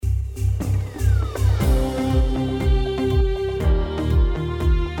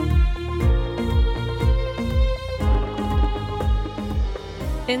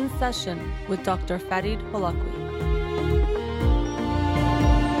In Session with Dr. Farid Holakouee.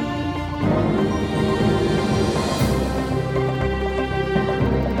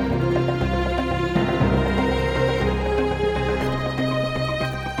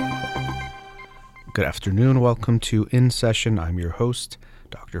 Good afternoon. Welcome to In Session. I'm your host,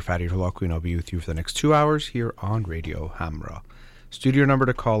 Dr. Farid Holakouee, and I'll be with you for the next 2 hours here on Radio Hamra. Studio number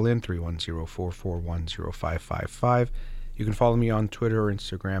to call in, 310-441-0555. You can follow me on Twitter or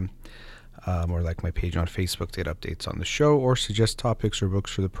Instagram, or like my page on Facebook to get updates on the show or suggest topics or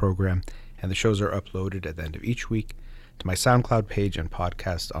books for the program. And the shows are uploaded at the end of each week to my SoundCloud page and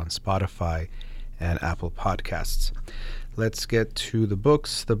podcast on Spotify and Apple Podcasts. Let's get to the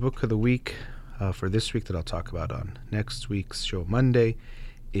books. The book of the week for this week that I'll talk about on next week's show Monday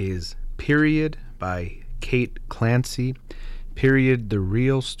is Period by Kate Clancy. Period, the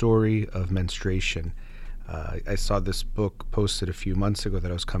real story of menstruation. I saw this book posted a few months ago that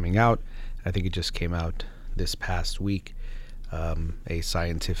it was coming out. I think it just came out this past week. A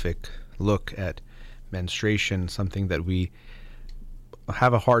scientific look at menstruation, something that we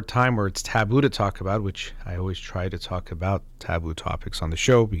have a hard time where it's taboo to talk about, which I always try to talk about taboo topics on the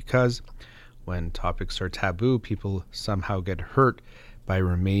show, because when topics are taboo, people somehow get hurt by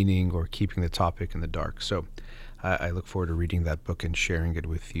remaining or keeping the topic in the dark. So I look forward to reading that book and sharing it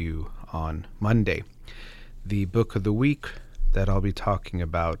with you on Monday. The book of the week that I'll be talking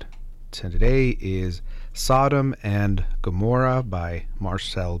about today is Sodom and Gomorrah by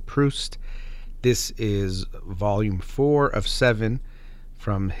Marcel Proust. This is volume 4 of 7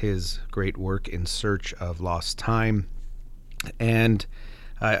 from his great work In Search of Lost Time. And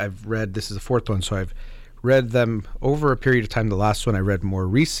I've read, this is the fourth one, so I've read them over a period of time. The last one I read more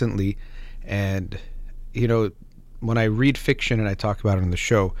recently. And, you know, when I read fiction and I talk about it on the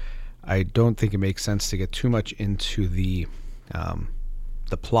show, I don't think it makes sense to get too much into the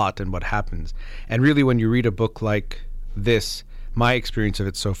plot and what happens. And really, when you read a book like this, my experience of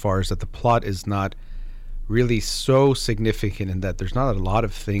it so far is that the plot is not really so significant in that there's not a lot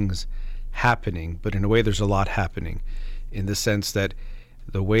of things happening, but in a way there's a lot happening, in the sense that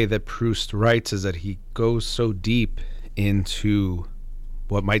the way that Proust writes is that he goes so deep into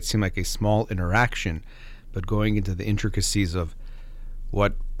what might seem like a small interaction, but going into the intricacies of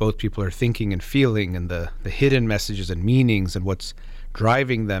what both people are thinking and feeling, and the hidden messages and meanings and what's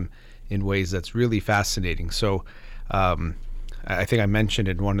driving them in ways that's really fascinating. So I think I mentioned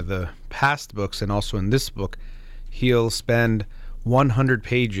in one of the past books, and also in this book, he'll spend 100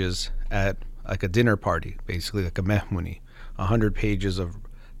 pages at like a dinner party, basically like a mehmuni, 100 pages of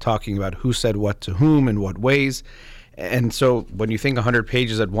talking about who said what to whom in what ways. And so when you think 100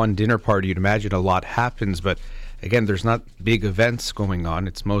 pages at one dinner party, you'd imagine a lot happens, but again, there's not big events going on.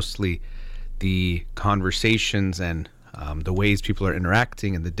 It's mostly the conversations and the ways people are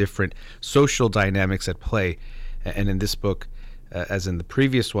interacting and the different social dynamics at play. And in this book, as in the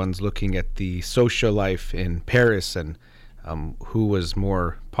previous ones, looking at the social life in Paris and who was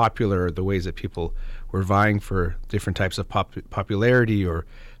more popular, the ways that people were vying for different types of popularity or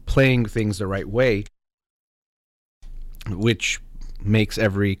playing things the right way, which makes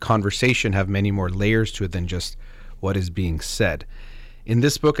every conversation have many more layers to it than just what is being said. In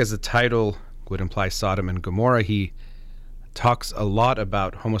this book, as the title would imply, Sodom and Gomorrah, he talks a lot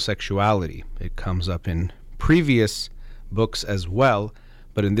about homosexuality. It comes up in previous books as well,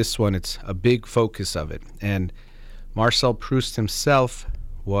 but in this one it's a big focus of it. And Marcel Proust himself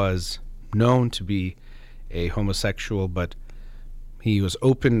was known to be a homosexual, but he was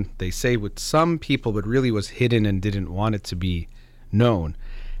open, they say, with some people, but really was hidden and didn't want it to be known.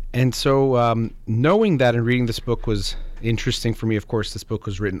 And so knowing that and reading this book was interesting for me. Of course, this book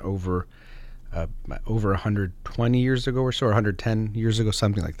was written over 120 years ago or so, or 110 years ago,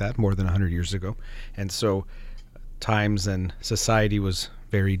 something like that, more than 100 years ago. And so times and society was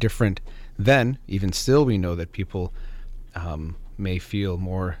very different then. Even still, we know that people may feel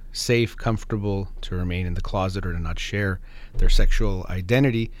more safe, comfortable to remain in the closet or to not share their sexual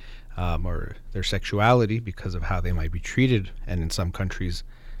identity or their sexuality because of how they might be treated. And in some countries,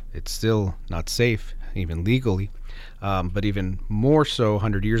 it's still not safe, even legally. But even more so,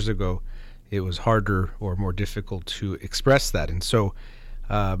 100 years ago, it was harder or more difficult to express that. And so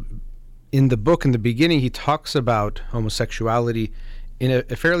in the book, in the beginning, he talks about homosexuality in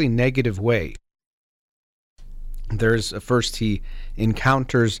a fairly negative way. First he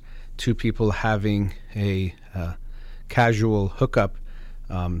encounters two people having a casual hookup,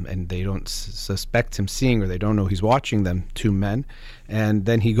 and they don't suspect him seeing, or they don't know he's watching them, two men. And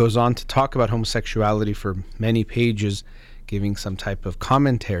then he goes on to talk about homosexuality for many pages, giving some type of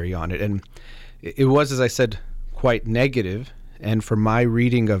commentary on it. And it was, as I said, quite negative. And from my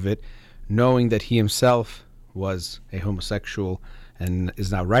reading of it, knowing that he himself was a homosexual and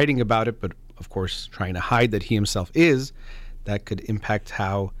is now writing about it, but of course trying to hide that he himself is, that could impact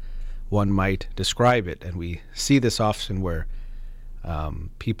how one might describe it. And we see this often where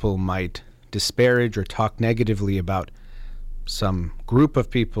people might disparage or talk negatively about some group of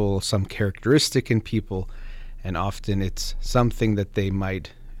people, some characteristic in people, and often it's something that they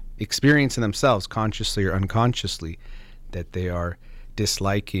might experience in themselves, consciously or unconsciously, that they are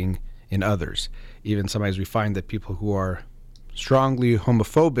disliking in others. Even sometimes we find that people who are strongly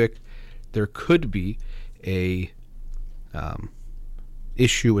homophobic, there could be a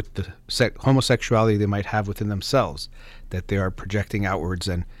issue with the homosexuality they might have within themselves, that they are projecting outwards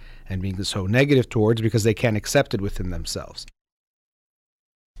and being so negative towards because they can't accept it within themselves.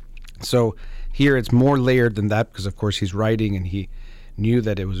 So here it's more layered than that, because of course he's writing and he knew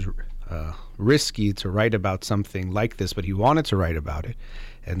that it was risky to write about something like this, but he wanted to write about it.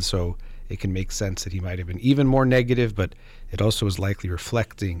 And so it can make sense that he might have been even more negative, but it also is likely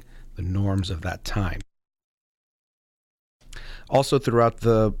reflecting the norms of that time. Also throughout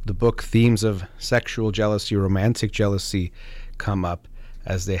the book, themes of sexual jealousy, romantic jealousy come up,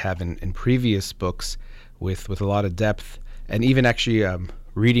 as they have in previous books, with a lot of depth. And even actually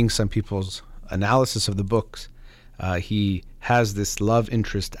reading some people's analysis of the books, he has this love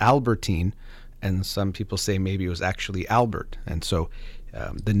interest, Albertine, and some people say maybe it was actually Albert. And so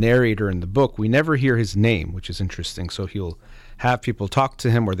the narrator in the book, we never hear his name, which is interesting. So he'll have people talk to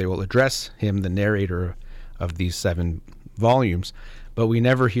him, or they will address him, the narrator of these 7 volumes, but we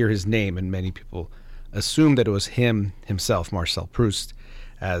never hear his name, and many people assume that it was himself, Marcel Proust,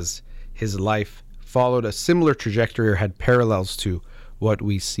 as his life followed a similar trajectory or had parallels to what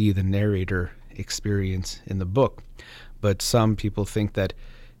we see the narrator experience in the book. But some people think that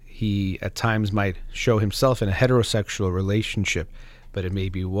he at times might show himself in a heterosexual relationship, but it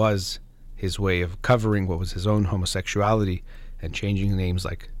maybe was his way of covering what was his own homosexuality and changing names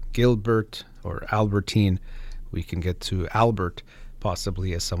like Gilbert or Albertine. We can get to Albert,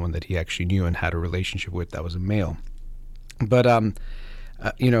 possibly as someone that he actually knew and had a relationship with that was a male. But,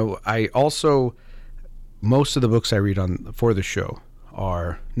 I also, most of the books I read for the show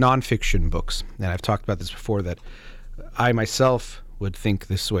are nonfiction books. And I've talked about this before, that I myself would think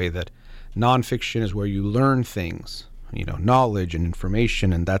this way, that nonfiction is where you learn things, knowledge and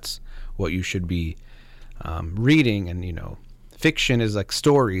information, and that's what you should be reading. And, fiction is like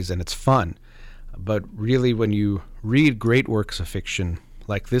stories and it's fun. But really, when you read great works of fiction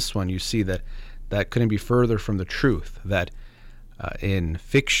like this one, you see that couldn't be further from the truth, that in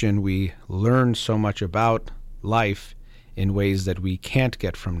fiction we learn so much about life in ways that we can't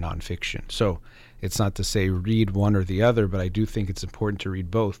get from nonfiction. So it's not to say read one or the other, but I do think it's important to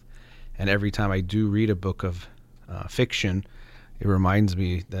read both. And every time I do read a book of fiction, it reminds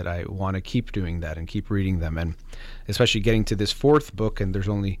me that I want to keep doing that and keep reading them. And especially getting to this 4th book, and there's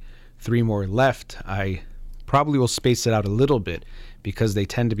only 3 more left, I probably will space it out a little bit because they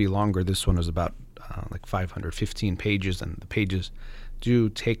tend to be longer. This one was about 515 pages, and the pages do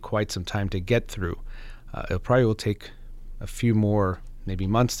take quite some time to get through. It probably will take a few more, maybe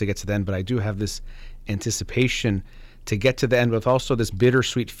months to get to the end, but I do have this anticipation to get to the end, with also this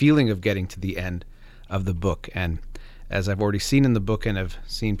bittersweet feeling of getting to the end of the book. And as I've already seen in the book and I've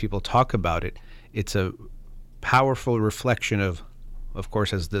seen people talk about it, it's a powerful reflection of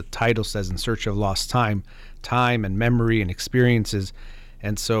course, as the title says, in search of lost time and memory and experiences.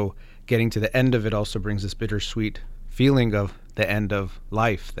 And so getting to the end of it also brings this bittersweet feeling of the end of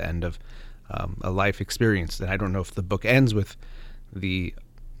life, the end of a life experience. And I don't know if the book ends with the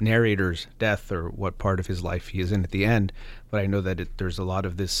narrator's death or what part of his life he is in at the end, but I know that there's a lot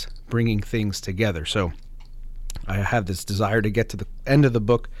of this bringing things together. So I have this desire to get to the end of the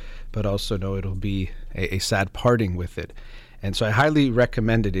book, but also know it'll be a sad parting with it. And so I highly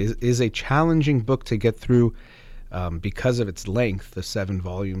recommend it. It is a challenging book to get through because of its length. The 7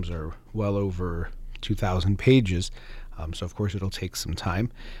 volumes are well over 2,000 pages. So of course it'll take some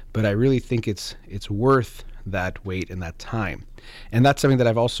time, but I really think it's worth that wait and that time. And that's something that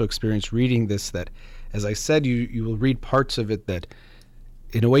I've also experienced reading this, that, as I said, you will read parts of it that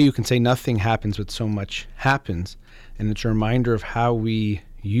in a way you can say nothing happens, but so much happens. And it's a reminder of how we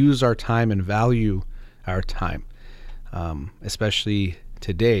use our time and value our time. Especially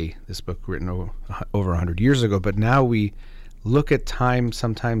today, this book written over 100 years ago, but now we look at time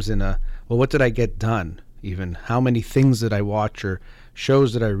sometimes in what did I get done? Even how many things did I watch, or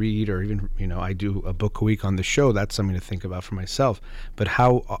shows that I read, or even, I do a book a week on the show. That's something to think about for myself. But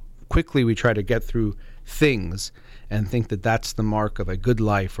how quickly we try to get through things and think that that's the mark of a good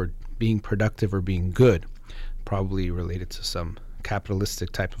life or being productive or being good. probably related to some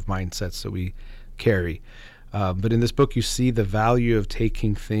capitalistic type of mindsets that we carry. But in this book, you see the value of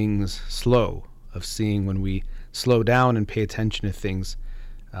taking things slow, of seeing when we slow down and pay attention to things,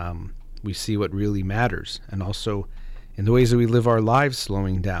 we see what really matters. And also in the ways that we live our lives,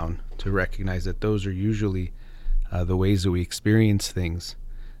 slowing down to recognize that those are usually the ways that we experience things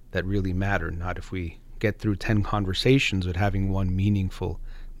that really matter, not if we get through 10 conversations, but having one meaningful,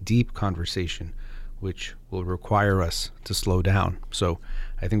 deep conversation, which will require us to slow down. So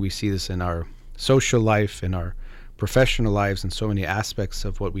I think we see this in our social life, in our professional lives, and so many aspects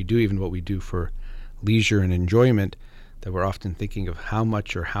of what we do, even what we do for leisure and enjoyment, that we're often thinking of how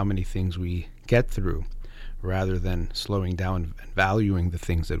much or how many things we get through rather than slowing down and valuing the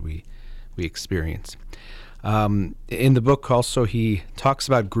things that we experience. In the book also, he talks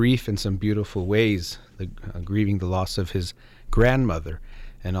about grief in some beautiful ways, grieving the loss of his grandmother,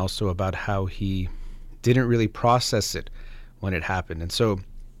 and also about how he didn't really process it when it happened. And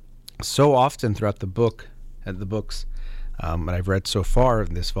so often throughout the book and the books that I've read so far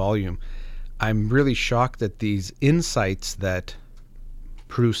in this volume, I'm really shocked at these insights that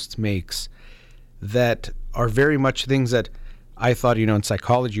Proust makes that are very much things that I thought, in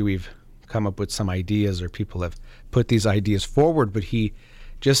psychology we've come up with some ideas or people have put these ideas forward, but he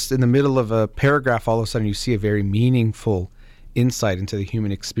just in the middle of a paragraph, all of a sudden you see a very meaningful insight into the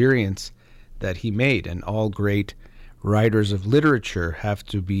human experience that he made. And all great writers of literature have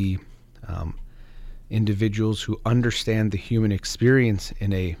to be individuals who understand the human experience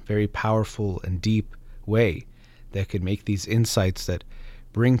in a very powerful and deep way that could make these insights that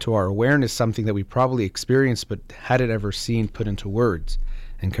bring to our awareness something that we probably experienced but hadn't ever seen put into words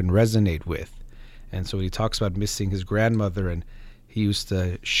and can resonate with. And so he talks about missing his grandmother, and he used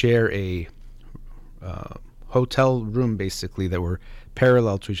to share a hotel room basically that were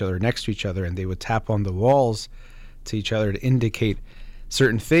parallel to each other, next to each other, and they would tap on the walls to each other to indicate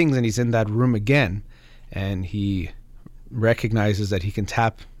certain things, and he's in that room again, and he recognizes that he can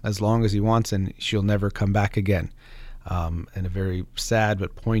tap as long as he wants and she'll never come back again. And a very sad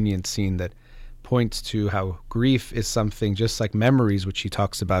but poignant scene that points to how grief is something just like memories, which he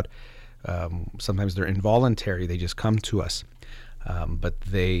talks about. Sometimes they're involuntary, they just come to us. But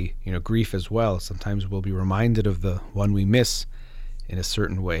they, grief as well, sometimes we'll be reminded of the one we miss in a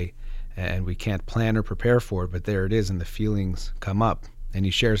certain way, and we can't plan or prepare for it, but there it is, and the feelings come up. And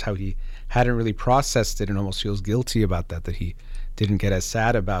he shares how he hadn't really processed it and almost feels guilty about that he didn't get as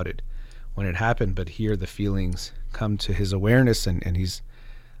sad about it when it happened, but here the feelings come to his awareness, and he's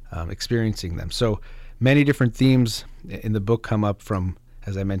experiencing them. So many different themes in the book come up from,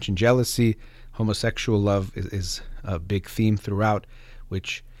 as I mentioned, jealousy. Homosexual love is a big theme throughout,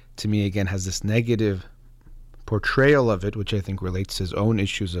 which to me again has this negative portrayal of it, which I think relates to his own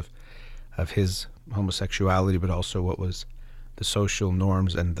issues of his homosexuality, but also what was the social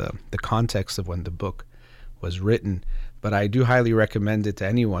norms and the context of when the book was written. But I do highly recommend it to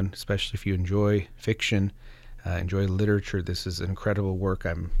anyone, especially if you enjoy fiction, enjoy literature. This is an incredible work.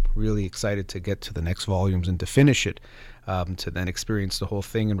 I'm really excited to get to the next volumes and to finish it, to then experience the whole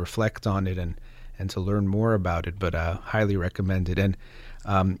thing and reflect on it and to learn more about it. But highly recommend it. And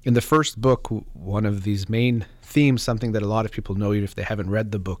in the first book, one of these main themes, something that a lot of people know even if they haven't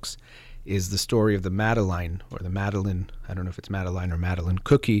read the books, is the story of the Madeleine, or the Madeleine, I don't know if it's Madeleine or Madeleine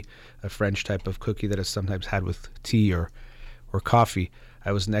cookie, a French type of cookie that is sometimes had with tea or coffee.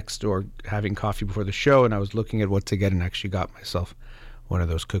 I was next door having coffee before the show, and I was looking at what to get and actually got myself one of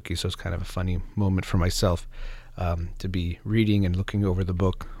those cookies. So it's kind of a funny moment for myself to be reading and looking over the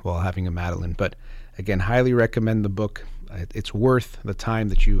book while having a Madeleine. But again, highly recommend the book. It's worth the time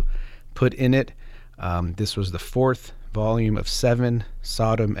that you put in it. This was the 4th volume of 7,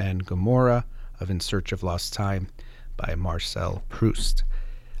 Sodom and Gomorrah, of In Search of Lost Time by Marcel Proust.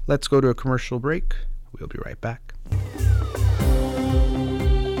 Let's go to a commercial break. We'll be right back.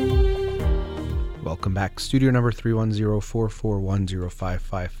 Welcome back. Studio number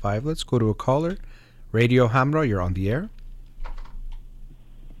 310-441-0555. Let's go to a caller. Radio Hamra, you're on the air.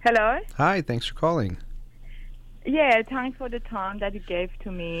 Hello? Hi, thanks for calling. Yeah, thanks for the time that you gave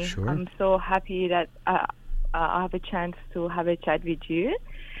to me. Sure. I'm so happy that I have a chance to have a chat with you.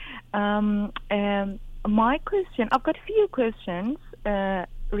 My question, I've got a few questions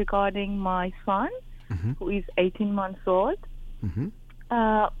regarding my son, who is 18 months old.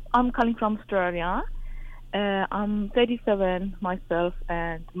 I'm calling from Australia. I'm 37 myself,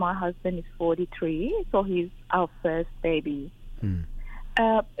 and my husband is 43, so he's our first baby.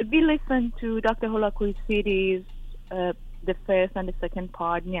 We listened to Dr. Holakouee's series, the first and the second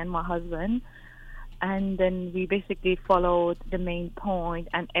part, me and my husband. And then we basically followed the main point,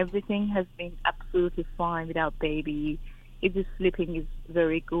 and everything has been absolutely fine without baby. His sleeping is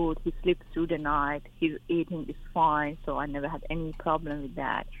very good. He sleeps through the night. His eating is fine, so I never had any problem with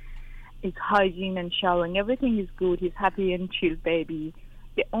that. His hygiene and showering, everything is good. He's happy and chill baby.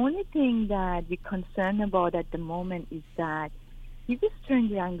 The only thing that we're concerned about at the moment is that his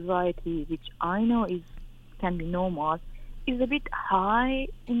stranger anxiety, which I know can be normal, is a bit high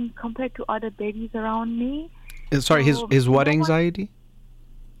in compared to other babies around me. Sorry, So, his what anxiety?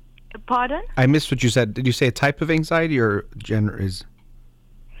 Pardon? I missed what you said. Did you say a type of anxiety or gender is?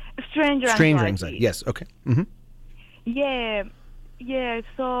 Stranger anxiety. Yes. Okay. Mm-hmm. Yeah.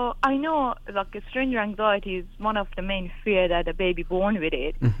 So I know, like, stranger anxiety is one of the main fear that a baby born with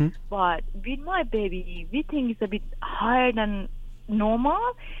it. Mm-hmm. But with my baby, we think it's a bit higher than normal.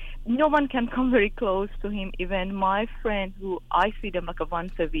 No one can come very close to him. Even my friends, who I see them like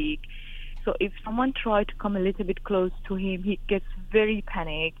once a week. So if someone tries to come a little bit close to him, he gets very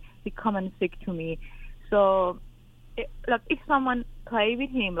panicked. He come and speak to me. So, like, if someone play with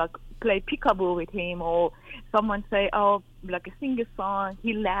him, like play peekaboo with him, or someone say, oh, like sing a song,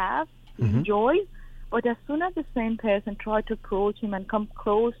 he laughs, he enjoys. But as soon as the same person try to approach him and come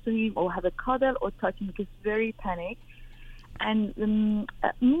close to him, or have a cuddle or touch him, he gets very panicked. And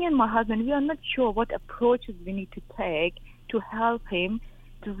me and my husband, we are not sure what approaches we need to take to help him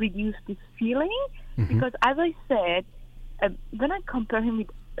to reduce this feeling. Because as I said, when I compare him with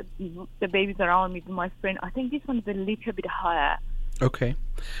the babies around me, with my friend, I think this one is a little bit higher. Okay.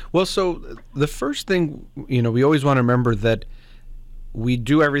 Well, so the first thing, we always want to remember that we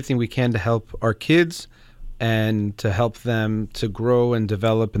do everything we can to help our kids and to help them to grow and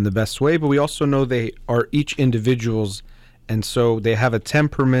develop in the best way. But we also know they are each individuals. And so they have a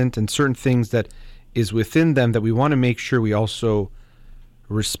temperament and certain things that is within them that we want to make sure we also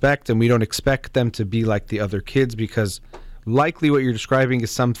respect, and we don't expect them to be like the other kids, because likely what you're describing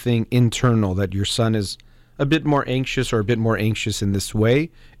is something internal, that your son is a bit more anxious or a bit more anxious in this way.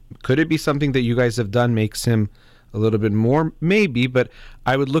 Could it be something that you guys have done makes him a little bit more? Maybe, but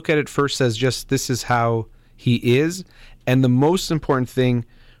I would look at it first as just this is how he is. And the most important thing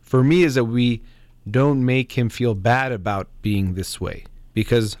for me is that we don't make him feel bad about being this way,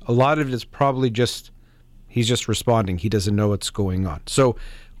 because a lot of it is probably just he's just responding. He doesn't know what's going on. So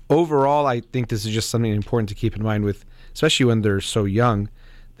overall, I think this is just something important to keep in mind with, especially when they're so young,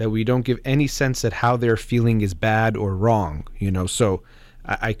 that we don't give any sense that how they're feeling is bad or wrong. So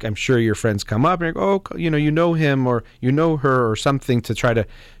I'm sure your friends come up and go, oh, you know him or you know her or something, to try to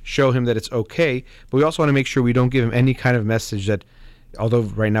show him that it's okay. But we also want to make sure we don't give him any kind of message that, although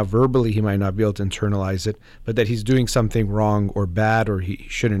right now verbally he might not be able to internalize it, but that he's doing something wrong or bad, or he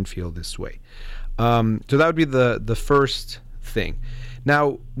shouldn't feel this way. So that would be the first thing.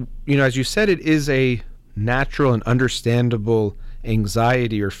 Now, as you said, it is a natural and understandable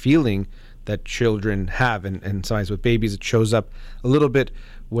anxiety or feeling that children have, and sometimes with babies it shows up a little bit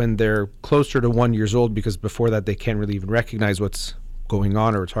when they're closer to 1 year old, because before that they can't really even recognize what's going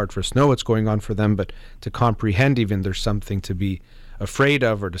on, or it's hard for us to know what's going on for them, but to comprehend even there's something to be afraid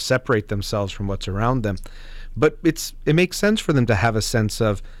of, or to separate themselves from what's around them. But it makes sense for them to have a sense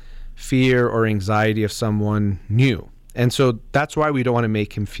of fear or anxiety of someone new. And so that's why we don't want to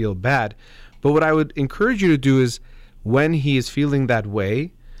make him feel bad. But what I would encourage you to do is, when he is feeling that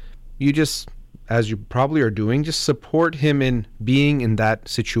way, you just, as you probably are doing, just support him in being in that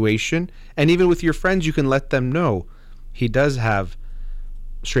situation. And even with your friends, you can let them know he does have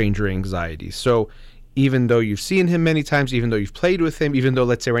stranger anxiety. So even though you've seen him many times, even though you've played with him, even though,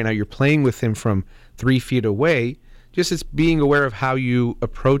 let's say right now you're playing with him from 3 feet away, just it's being aware of how you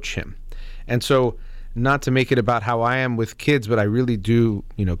approach him. And so, not to make it about how I am with kids, but I really do,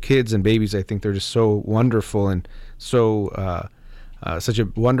 kids and babies, I think they're just so wonderful and so such a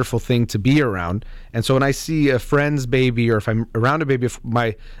wonderful thing to be around. And so when I see a friend's baby, or if I'm around a baby,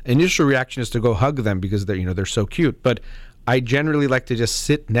 my initial reaction is to go hug them, because they're so cute. But I generally like to just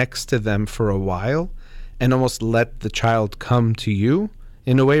sit next to them for a while and almost let the child come to you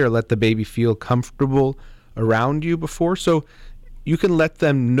in a way, or let the baby feel comfortable around you before. So you can let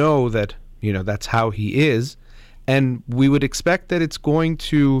them know that, that's how he is. And we would expect that it's going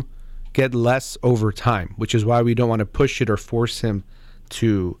to get less over time, which is why we don't want to push it or force him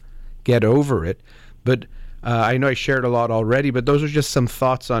to get over it. But I know I shared a lot already, but those are just some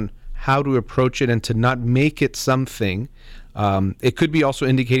thoughts on how to approach it and to not make it something. It could be also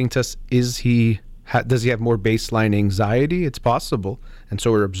indicating to us, does he have more baseline anxiety? It's possible. And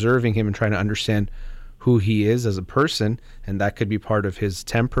so we're observing him and trying to understand who he is as a person, and that could be part of his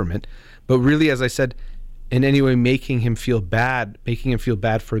temperament. But really, as I said, in any way making him feel bad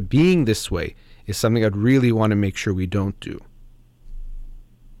for being this way, is something I'd really want to make sure we don't do.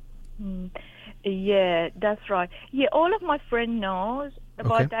 Yeah, that's right. Yeah, all of my friends knows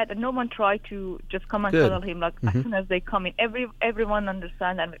about that, and no one tried to just come and tell him like as soon as they come in. Everyone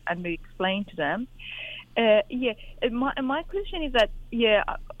understand, and we explain to them. My question is that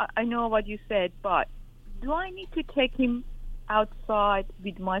I know what you said, but do I need to take him outside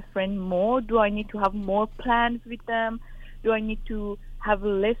with my friend more? Do I need to have more plans with them? Do I need to have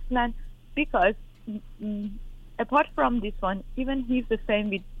less plans? Because apart from this one, even he's the same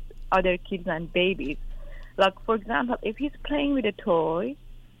with other kids and babies. Like, for example, if he's playing with a toy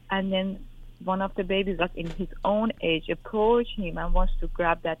and then one of the babies, like in his own age, approach him and wants to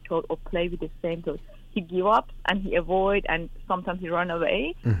grab that toy or play with the same toy, he give up and he avoid, and sometimes he run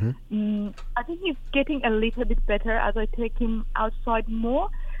away. I think he's getting a little bit better as I take him outside more,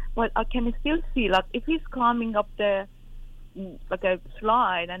 but I can still see, like, if he's climbing up the like a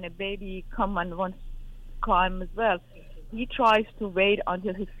slide and a baby come and wants to climb as well, he tries to wait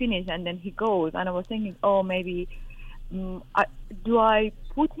until he finishes and then he goes. And I was thinking, maybe do I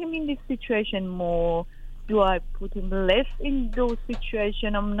put him in this situation more? Do I put him less in those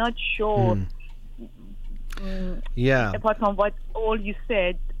situations? I'm not sure. Apart from what all you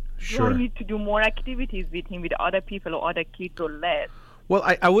said, do I need to do more activities with him, with other people or other kids, or less? Well,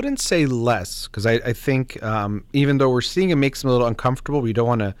 I wouldn't say less, because I think even though we're seeing it makes him a little uncomfortable, we don't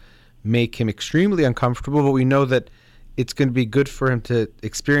want to make him extremely uncomfortable, but we know that it's going to be good for him to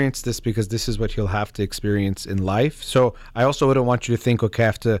experience this because this is what he'll have to experience in life. So I also wouldn't want you to think, okay, I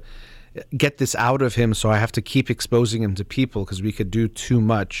have to get this out of him, so I have to keep exposing him to people because we could do too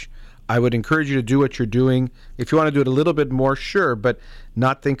much. I would encourage you to do what you're doing. If you want to do it a little bit more, sure, but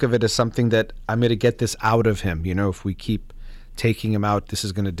not think of it as something that I'm going to get this out of him. You know, if we keep taking him out, this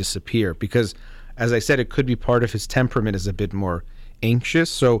is going to disappear. Because, as I said, it could be part of his temperament is a bit more anxious.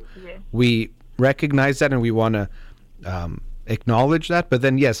 So we recognize that and we want to acknowledge that. But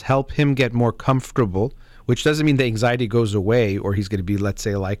then, yes, help him get more comfortable, which doesn't mean the anxiety goes away or he's going to be, let's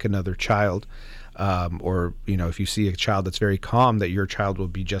say, like another child. Or, you know, if you see a child that's very calm, that your child will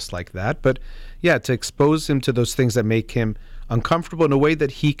be just like that. But yeah, to expose him to those things that make him uncomfortable in a way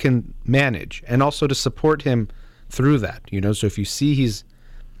that he can manage, and also to support him through that, you know. So if you see he's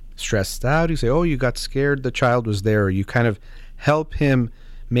stressed out, you say, oh, you got scared, the child was there, or you kind of help him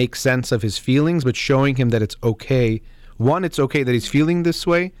make sense of his feelings, but showing him that it's okay. One, it's okay that he's feeling this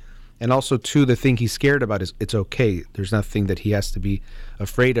way. And also, two, the thing he's scared about is it's okay. There's nothing that he has to be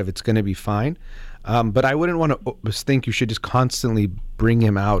afraid of. It's going to be fine. But I wouldn't want to think you should just constantly bring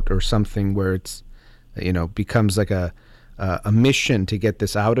him out or something where it's, you know, becomes like a mission to get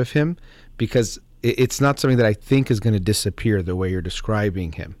this out of him, because it's not something that I think is going to disappear the way you're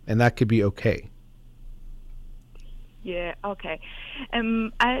describing him. And that could be okay. Yeah, okay.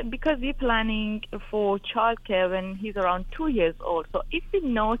 Because we're planning for childcare when he's around 2 years old. So if we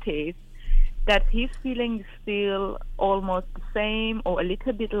notice that he's feeling still almost the same or a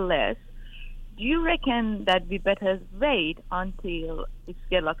little bit less, do you reckon that we better wait until it's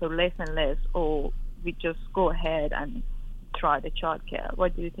get like a less and less, or we just go ahead and try the childcare?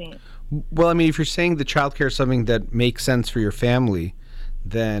 What do you think? Well, I mean, if you're saying the childcare is something that makes sense for your family,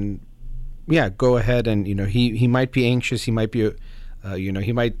 then yeah, go ahead. And, you know, he might be anxious. He might be, you know,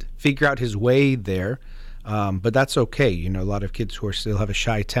 he might figure out his way there. But that's okay. You know, a lot of kids who are still have a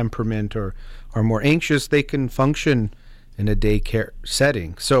shy temperament or are more anxious, they can function in a daycare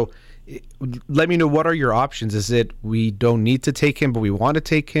setting. So let me know, what are your options? Is it we don't need to take him, but we want to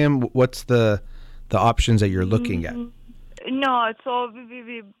take him? What's the options that you're looking at? No, so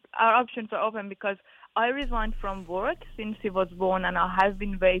our options are open because I resigned from work since he was born, and I have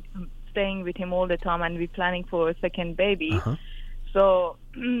been staying with him all the time, and we're planning for a second baby. So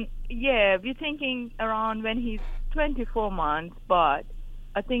yeah, we're thinking around when he's 24 months, but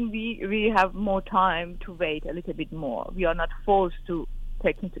I think we have more time to wait a little bit more. We are not forced to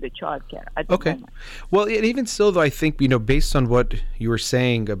take him to the childcare at the moment. Well, even still, though, I think, you know, based on what you were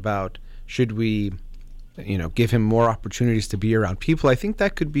saying about should we, you know, give him more opportunities to be around people, I think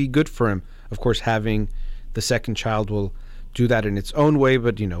that could be good for him. Of course, having the second child will do that in its own way,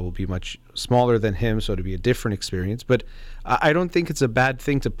 but, you know, will be much smaller than him, so it'll be a different experience. But I don't think it's a bad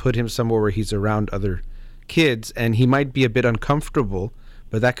thing to put him somewhere where he's around other kids, and he might be a bit uncomfortable,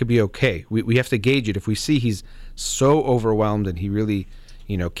 but that could be okay. We have to gauge it. If we see he's so overwhelmed and he really,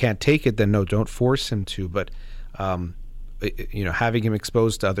 you know, can't take it, then no, don't force him to. But, you know, having him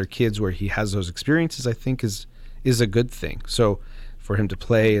exposed to other kids where he has those experiences, I think is a good thing. So for him to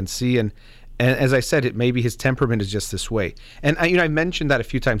play and see, and as I said, maybe his temperament is just this way. And you know, I mentioned that a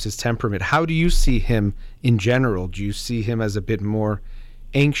few times, his temperament. How do you see him in general? Do you see him as a bit more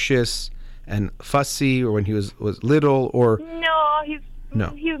anxious and fussy, or when he was little, or No,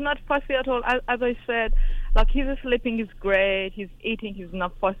 he's not fussy at all. As I said, like his sleeping is great. He's eating. He's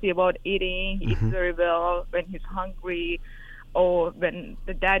not fussy about eating. He eats very well when he's hungry, or when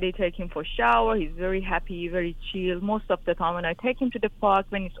the daddy take him for shower. He's very happy, very chill. Most of the time, when I take him to the park,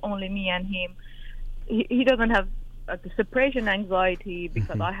 when it's only me and him, he doesn't have the separation anxiety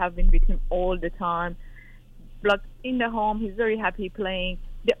because I have been with him all the time. Like in the home, he's very happy playing.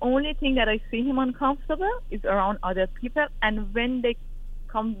 The only thing that I see him uncomfortable is around other people, and when they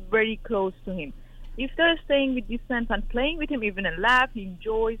come very close to him. If they're staying with distance and playing with him, even a laugh, he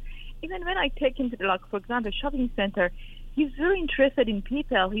enjoys. Even when I take him to the, like, for example, shopping center, he's very interested in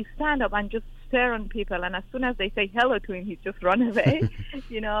people. He stand up and just stare on people, and as soon as they say hello to him, he just run away.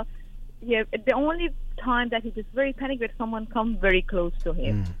 Yeah, the only time that he gets very panicked when someone comes very close to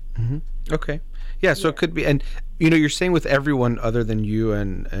him. Okay. Yeah, so it could be, and you're saying with everyone other than you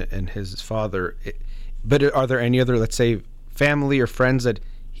and his father, but are there any other, let's say, family or friends that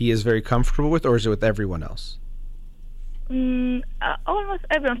he is very comfortable with, or is it with everyone else? Almost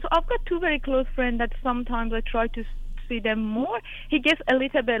everyone. So I've got two very close friends that sometimes I try to see them more. He gets a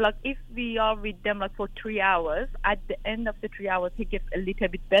little bit, like if we are with them like for 3 hours, at the end of the 3 hours he gets a little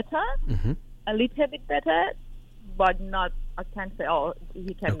bit better, but not, I can't say,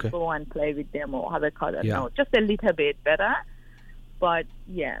 he can go and play with them or have a cuddle. No, just a little bit better. But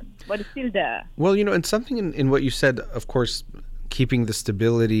but it's still there. Well, and something in what you said, of course, keeping the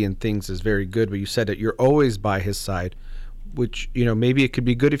stability and things is very good, but you said that you're always by his side, which, maybe it could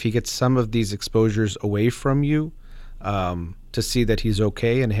be good if he gets some of these exposures away from you, to see that he's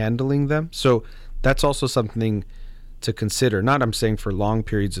okay and handling them. So that's also something to consider. Not, I'm saying for long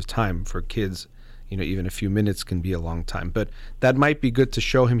periods of time. For kids, even a few minutes can be a long time, but that might be good to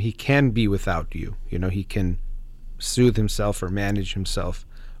show him he can be without you. He can soothe himself or manage himself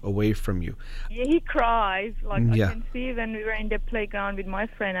away from you. Yeah, he cries. Like I can see when we were in the playground with my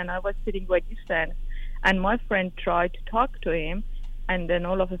friend and I was sitting by distance, and my friend tried to talk to him, and then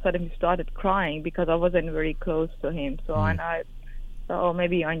all of a sudden he started crying because I wasn't very close to him. So and I thought,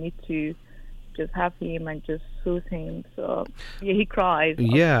 maybe I need to just have him and just soothe him. So he cries.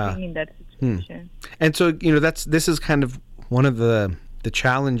 Being in that situation. And so this is kind of one of the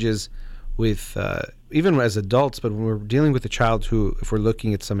challenges with even as adults, but when we're dealing with a child who, if we're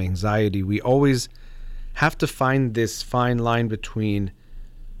looking at some anxiety, we always have to find this fine line between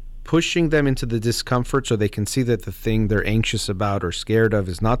pushing them into the discomfort so they can see that the thing they're anxious about or scared of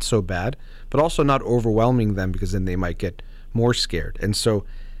is not so bad, but also not overwhelming them, because then they might get more scared. And so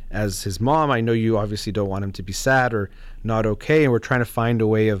as his mom, I know you obviously don't want him to be sad or not okay, and we're trying to find a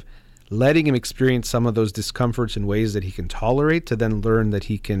way of letting him experience some of those discomforts in ways that he can tolerate, to then learn that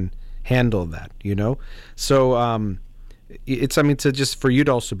he can handle that, So it's something to just for you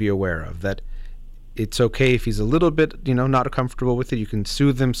to also be aware of, that it's okay if he's a little bit, not comfortable with it. You can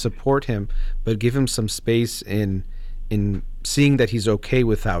soothe him, support him, but give him some space in seeing that he's okay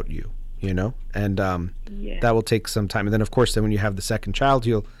without you, and that will take some time. And then, of course, when you have the second child,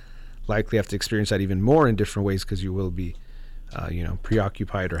 you'll likely have to experience that even more in different ways, because you will be,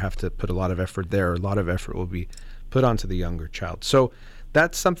 preoccupied or have to put a lot of effort there. Or a lot of effort will be put onto the younger child. So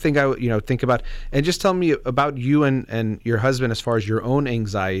that's something I think about. And just tell me about you and your husband as far as your own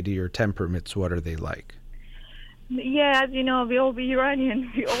anxiety or temperaments. What are they like? Yeah, as you know, we all be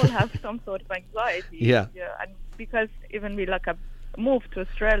Iranian. We all have some sort of anxiety. Yeah. And because even we moved to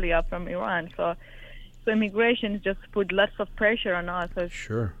Australia from Iran, so immigration just put lots of pressure on us. So,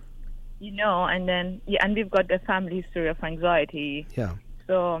 sure. And then and we've got a family history of anxiety. Yeah.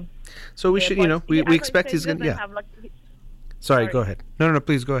 So we should, we expect he's going to, Sorry, go ahead. No,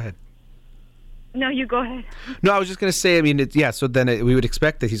 please go ahead. No, you go ahead. No, I was just going to say, so then we would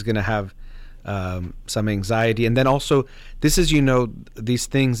expect that he's going to have some anxiety. And then also, this is, these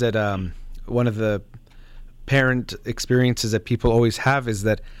things that one of the parent experiences that people always have is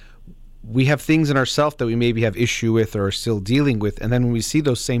that we have things in ourselves that we maybe have issue with or are still dealing with. And then when we see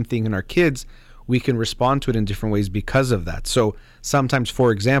those same things in our kids, we can respond to it in different ways because of that. So sometimes,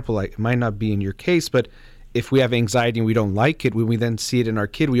 for example, it might not be in your case, but if we have anxiety and we don't like it, when we then see it in our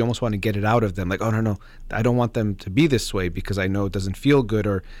kid, we almost want to get it out of them. Like, oh, no, I don't want them to be this way because I know it doesn't feel good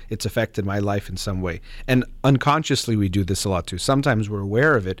or it's affected my life in some way. And unconsciously, we do this a lot too. Sometimes we're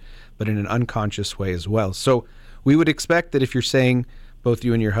aware of it, but in an unconscious way as well. So we would expect that if you're saying both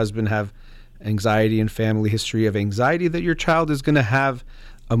you and your husband have anxiety and family history of anxiety, that your child is going to have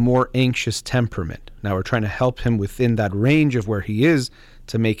a more anxious temperament. Now, we're trying to help him within that range of where he is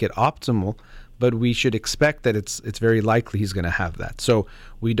to make it optimal. but we should expect that it's very likely he's going to have that. So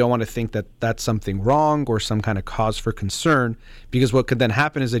we don't want to think that that's something wrong or some kind of cause for concern, because what could then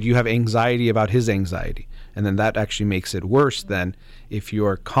happen is that you have anxiety about his anxiety, and then that actually makes it worse than if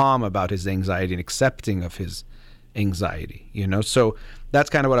you're calm about his anxiety and accepting of his anxiety, So that's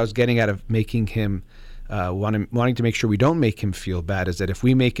kind of what I was getting at of making him wanting to make sure we don't make him feel bad, is that if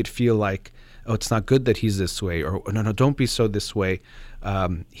we make it feel like, oh, it's not good that he's this way, or no, don't be so this way,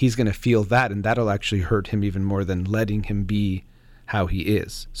 he's going to feel that, and that'll actually hurt him even more than letting him be how he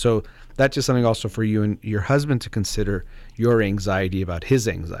is. So that's just something also for you and your husband to consider, your anxiety about his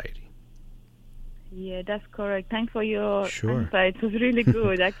anxiety. Yeah, that's correct. Thanks for your Sure. insight. It was really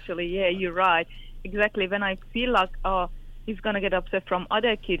good, actually. Yeah, you're right. Exactly. When I feel like, oh, he's going to get upset from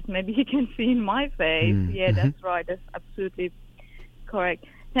other kids, maybe he can see in my face. Yeah, that's right. That's absolutely correct.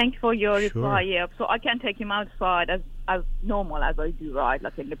 Thanks for your reply. Yeah, so I can take him outside as normal as I do, right?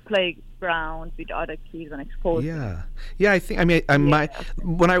 Like in the playground with other kids and expose him. Yeah.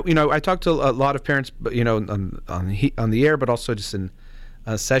 When I talk to a lot of parents, on the air, but also just in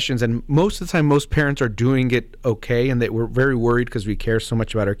sessions, and most of the time, most parents are doing it okay, and that we're very worried because we care so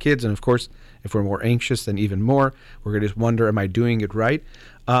much about our kids, and of course, if we're more anxious, then even more, we're going to just wonder, am I doing it right?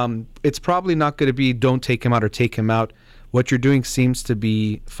 It's probably not going to be don't take him out or take him out. What you're doing seems to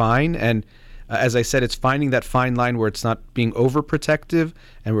be fine. And as I said, it's finding that fine line where it's not being overprotective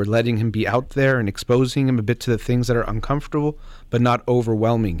and we're letting him be out there and exposing him a bit to the things that are uncomfortable, but not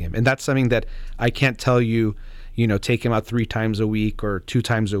overwhelming him. And that's something that I can't tell you, take him out 3 times a week or 2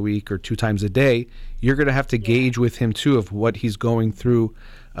 times a week or 2 times a day. You're going to have to gauge with him too of what he's going through,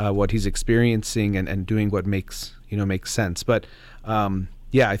 what he's experiencing, and doing what makes sense. But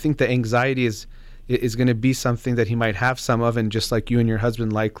I think the anxiety is going to be something that he might have some of, and just like you and your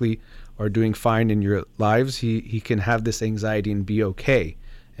husband likely are doing fine in your lives, he can have this anxiety and be okay,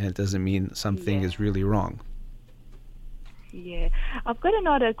 and it doesn't mean something is really wrong. Yeah, I've got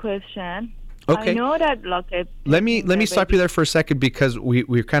another question. Okay. I know that let me stop you there for a second, because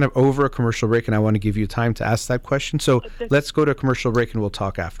we're kind of over a commercial break, and I want to give you time to ask that question. So let's go to a commercial break and we'll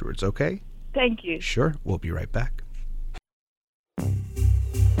talk afterwards, okay? Thank you. Sure. We'll be right back.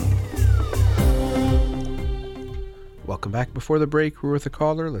 Welcome back. Before the break, we're with a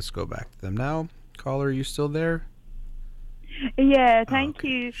caller. Let's go back to them now. Caller, are you still there? Yeah, thank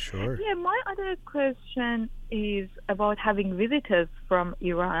you. Sure. Yeah, my other question is about having visitors from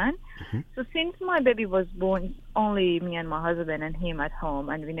Iran. So since my baby was born, only me and my husband and him at home,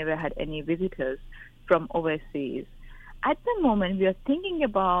 and we never had any visitors from overseas. At the moment, we are thinking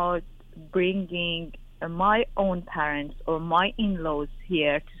about bringing my own parents or my in-laws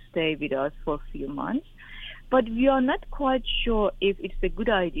here to stay with us for a few months. But we are not quite sure if it's a good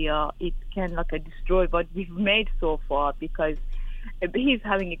idea. It can destroy what we've made so far, because he's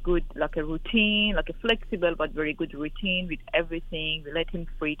having a good a routine, a flexible but very good routine with everything. We let him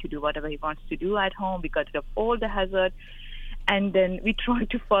free to do whatever he wants to do at home because of all the hazard. And then we try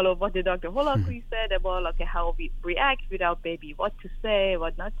to follow what the Dr. Holakouee said about how we react with our baby, what to say,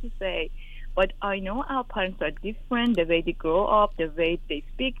 what not to say. But I know our parents are different, the way they grow up, the way they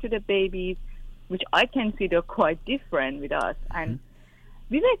speak to the babies, which I can see they're quite different with us. And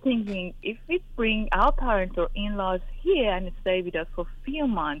we were thinking, if we bring our parents or in-laws here and stay with us for a few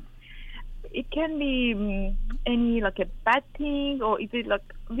months, it can be any a bad thing, or is it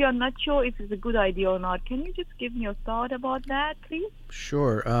we are not sure if it's a good idea or not. Can you just give me your thought about that, please?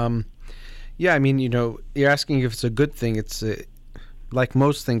 Sure. Yeah, I mean, you're asking if it's a good thing. It's like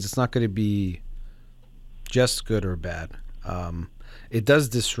most things, it's not going to be just good or bad. It does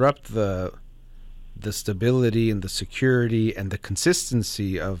disrupt the stability and the security and the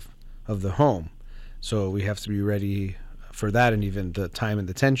consistency of the home. So we have to be ready for that, and even the time and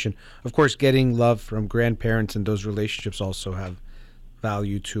the tension. Of course, getting love from grandparents and those relationships also have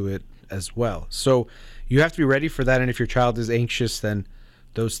value to it as well. So you have to be ready for that, and if your child is anxious, then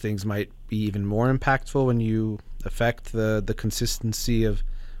those things might be even more impactful when you affect the consistency of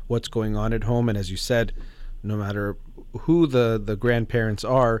what's going on at home. And as you said, no matter who the grandparents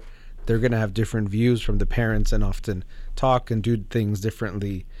are, they're going to have different views from the parents, and often talk and do things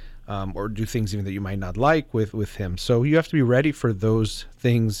differently, or do things even that you might not like with him. So you have to be ready for those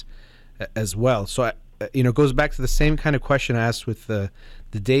things as well. So, it goes back to the same kind of question I asked with the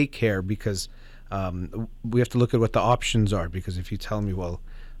daycare, because we have to look at what the options are. Because if you tell me, well,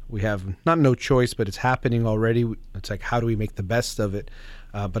 we have not no choice, but it's happening already, it's like, how do we make the best of it?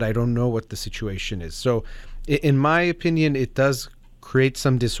 But I don't know what the situation is. So in my opinion, it does create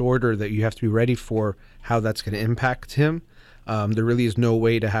some disorder that you have to be ready for how that's going to impact him. There really is no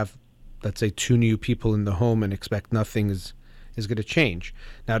way to have, let's say, 2 new people in the home and expect nothing is is going to change.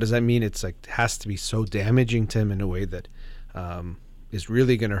 Now, does that mean it's like has to be so damaging to him in a way that is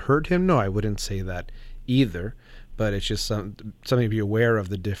really going to hurt him? No, I wouldn't say that either. But it's just something to be aware of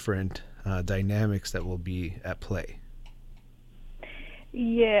the different dynamics that will be at play.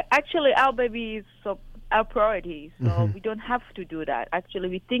 Yeah, actually, our baby is our priority, so we don't have to do that. Actually,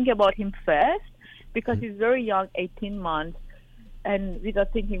 we think about him first because he's very young, 18 months, and we are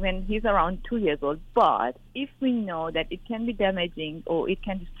thinking when he's around 2 years old. But if we know that it can be damaging or it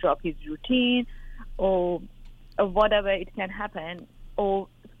can disrupt his routine or whatever, it can happen, or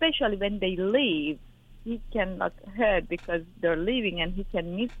especially when they leave, he cannot hurt because they're leaving and he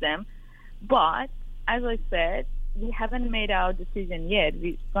can miss them. But as I said, we haven't made our decision yet.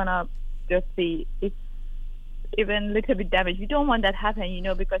 We're gonna just see if even a little bit damage. We don't want that to happen,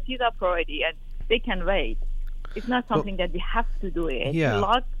 because he's our priority and they can wait. It's not something that we have to do it. Yeah. We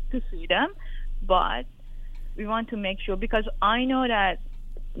love to see them, but we want to make sure, because I know that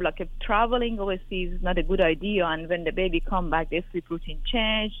if traveling overseas is not a good idea, and when the baby come back, their sleep routine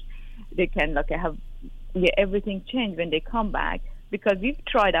change. They can have everything change when they come back, because we've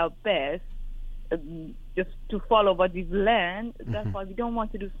tried our best just to follow what we've learned. That's why we don't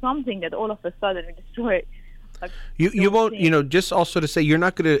want to do something that all of a sudden we destroy. You won't, just also to say, you're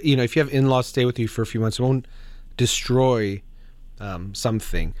not going to, if you have in-laws stay with you for a few months, it won't destroy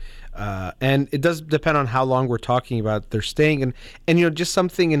something. And it does depend on how long we're talking about they're staying. And just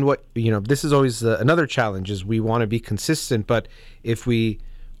something in what, this is always another challenge is we want to be consistent. But if we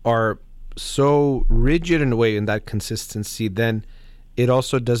are so rigid in a way in that consistency, then it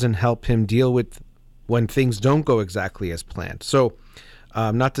also doesn't help him deal with when things don't go exactly as planned. So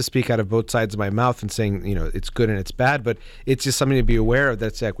not to speak out of both sides of my mouth and saying, it's good and it's bad, but it's just something to be aware of.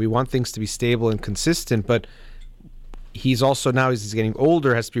 That's like, we want things to be stable and consistent, but he's also, now as he's getting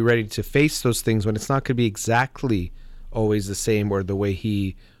older, has to be ready to face those things when it's not going to be exactly always the same or the way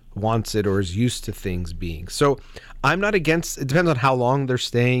he wants it or is used to things being. So I'm not against, it depends on how long they're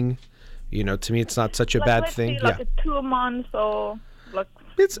staying. To me, it's not such a bad thing. Say, 2 months or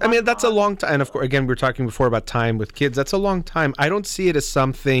that's a long time. And of course, again, we were talking before about time with kids. That's a long time. I don't see it as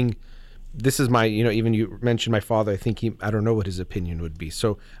something, this is my, even you mentioned my father. I think I don't know what his opinion would be.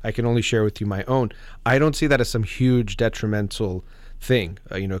 So I can only share with you my own. I don't see that as some huge detrimental thing.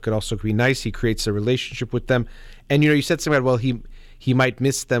 It could also be nice. He creates a relationship with them. And, you said something about, he might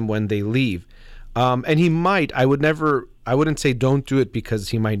miss them when they leave. And he might. I wouldn't say don't do it because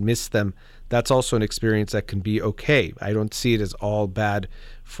he might miss them. That's also an experience that can be okay. I don't see it as all bad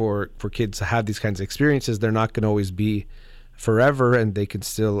for kids to have these kinds of experiences. They're not going to always be forever, and they can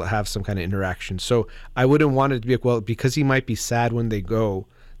still have some kind of interaction. So I wouldn't want it to be because he might be sad when they go,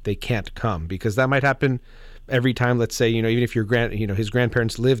 they can't come, because that might happen every time. Let's say, even if your his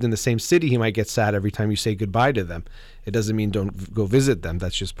grandparents lived in the same city, he might get sad every time you say goodbye to them. It doesn't mean don't go visit them.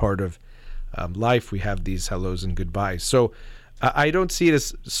 That's just part of life. We have these hellos and goodbyes. So I don't see it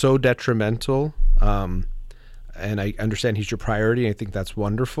as so detrimental, and I understand he's your priority. I think that's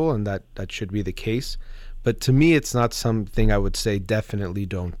wonderful, and that should be the case. But to me, it's not something I would say definitely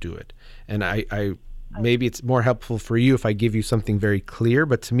don't do it. And I maybe it's more helpful for you if I give you something very clear,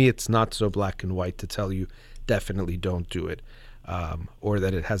 but to me, it's not so black and white to tell you definitely don't do it, or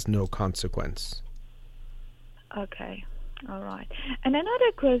that it has no consequence. Okay. All right. And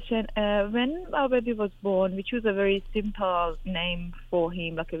another question, when our baby was born, we chose a very simple name for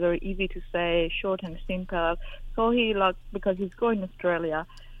him, a very easy to say, short and simple. So he, because he's going to Australia,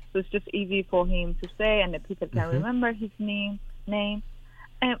 so it's just easy for him to say, and the people can remember his name.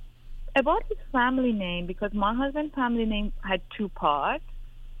 About his family name, because my husband's family name had 2 parts,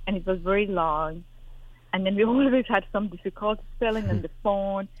 and it was very long, and then we always had some difficulty spelling on the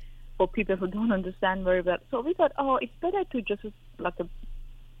phone for people who don't understand very well. So we thought, it's better to just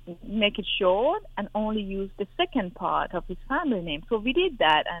make it short and only use the second part of his family name. So we did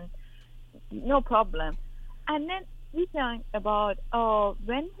that, and no problem. And then we think about,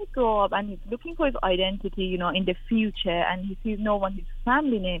 when he grows up and he's looking for his identity, in the future, and he sees no one his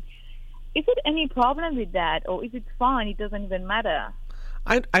family name, is it any problem with that, or is it fine? It doesn't even matter.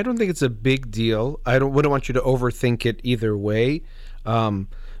 I don't think it's a big deal. Wouldn't want you to overthink it either way.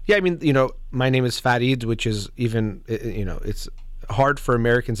 Yeah, my name is Farid, which is even, it's hard for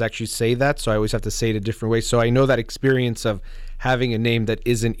Americans to actually say that, so I always have to say it a different way. So I know that experience of having a name that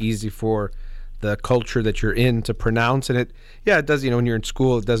isn't easy for the culture that you're in to pronounce. And it does, when you're in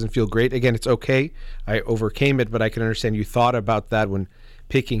school, it doesn't feel great. Again, it's okay. I overcame it, but I can understand you thought about that when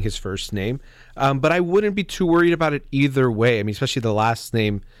picking his first name. But I wouldn't be too worried about it either way. Especially the last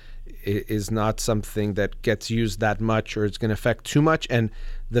name is not something that gets used that much or it's going to affect too much. And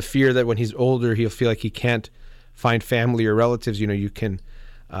the fear that when he's older, he'll feel like he can't find family or relatives, you can,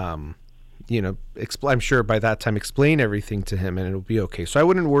 I'm sure by that time explain everything to him and it'll be okay. So I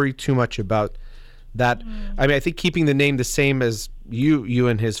wouldn't worry too much about that. I mean, I think keeping the name the same as you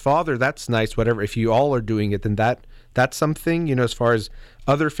and his father, that's nice. Whatever, if you all are doing it, then that's something, as far as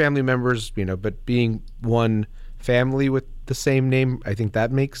other family members, but being one family with the same name, I think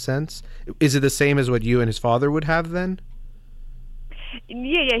that makes sense. Is it the same as what you and his father would have then?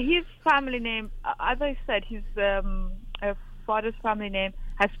 Yeah. His family name, as I said, his father's family name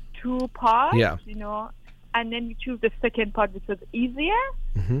has two parts, and then we choose the second part which was easier,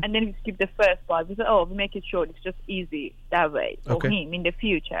 and then we skip the first part. We said, we make it short. It's just easy that way for him in the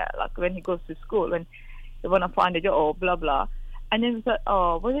future, like when he goes to school, when they want to find a job, blah, blah. And then we said,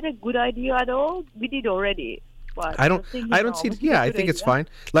 was it a good idea at all? We did already. But I don't see it. Yeah, I think it's fine.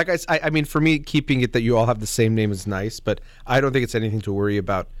 Like I mean, for me, keeping it that you all have the same name is nice, but I don't think it's anything to worry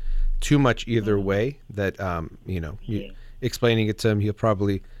about too much either way. That you explaining it to him, he'll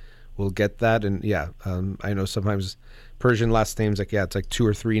probably will get that. And I know sometimes Persian last names, it's like 2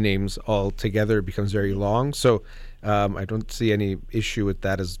 or 3 names all together. It becomes very long. So I don't see any issue with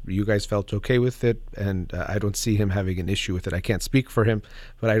that, as you guys felt okay with it, and I don't see him having an issue with it. I can't speak for him,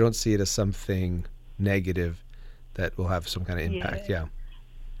 but I don't see it as something negative that will have some kind of impact. Yeah.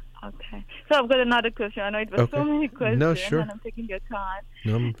 Okay. So I've got another question. I know it was so many questions. No, sure. And I'm taking your time.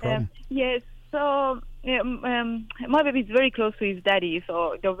 No problem. Yes. So my baby is very close to his daddy.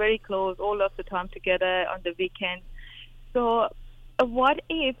 So they're very close all of the time together on the weekend. So what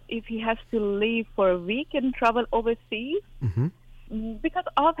if he has to leave for a week and travel overseas? Because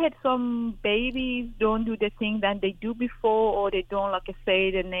I've had some babies don't do the thing that they do before, or they don't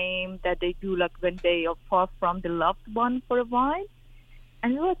say the name that they do when they are far from the loved one for a while.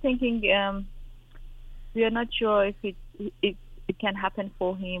 And we were thinking, we are not sure if it can happen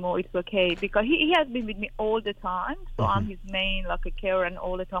for him or it's okay, because he has been with me all the time. So I'm his main a carer, and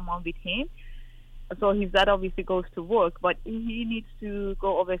all the time I'm with him. So his dad obviously goes to work, but he needs to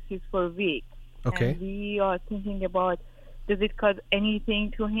go overseas for a week. Okay. And we are thinking about, does it cause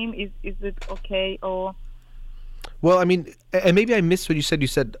anything to him? Is it okay? Or well, I mean, and maybe I missed what you said. You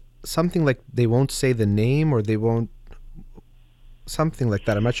said something like they won't say the name, or they won't, something like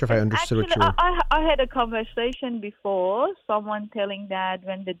that. I'm not sure if I understood actually, what you were... I had a conversation before, someone telling that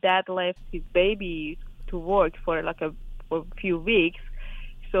when the dad left his baby to work for a few weeks,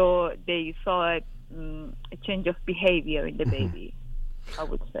 so they saw a change of behavior in the baby. I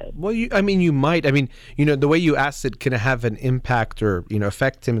would say. Well, you might. I mean, the way you asked it, can it have an impact or,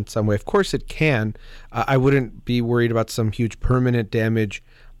 affect him in some way? Of course it can. I wouldn't be worried about some huge permanent damage.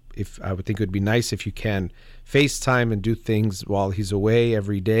 I would think it would be nice if you can FaceTime and do things while he's away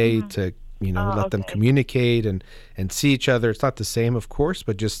every day to, let them communicate and see each other. It's not the same, of course,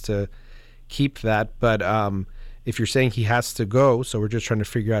 but just to keep that. But if you're saying he has to go, so we're just trying to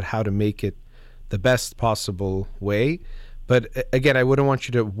figure out how to make it the best possible way. But again, I wouldn't want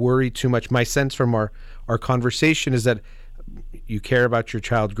you to worry too much. My sense from our conversation is that you care about your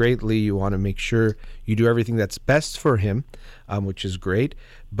child greatly. You want to make sure you do everything that's best for him, which is great.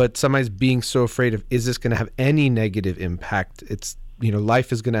 But sometimes being so afraid of, is this going to have any negative impact? It's,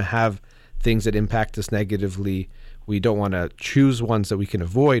 life is going to have things that impact us negatively. We don't want to choose ones that we can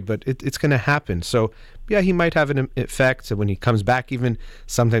avoid, but it's going to happen. So, he might have an effect. So when he comes back, even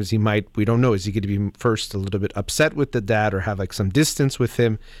sometimes we don't know, is he going to be first a little bit upset with the dad or have some distance with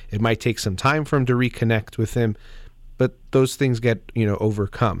him? It might take some time for him to reconnect with him, but those things get,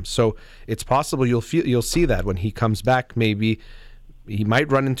 overcome. So it's possible you'll see that when he comes back, maybe he might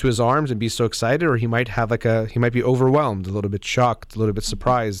run into his arms and be so excited, or he might have he might be overwhelmed, a little bit shocked, a little bit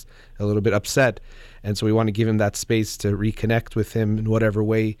surprised, a little bit upset. And so we want to give him that space to reconnect with him in whatever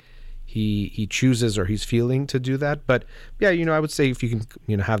way he chooses or he's feeling to do that. But I would say if you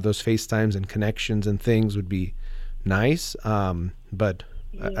can, have those FaceTimes and connections and things would be nice. But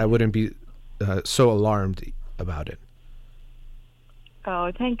I wouldn't be so alarmed about it.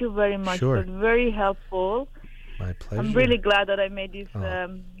 Oh, thank you very much. Sure. It was very helpful. My pleasure. I'm really glad that I made this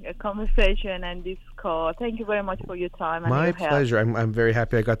conversation and this call. Thank you very much for your time and your help. My pleasure. I'm very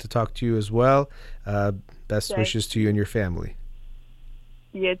happy I got to talk to you as well. Best wishes to you and your family.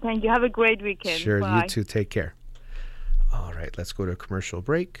 Yeah, thank you. Have a great weekend. Sure, Bye. You too. Take care. All right, let's go to a commercial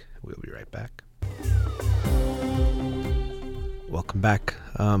break. We'll be right back. Welcome back.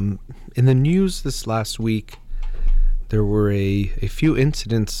 In the news this last week, there were a few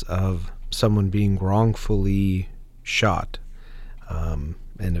incidents of someone being wrongfully shot. And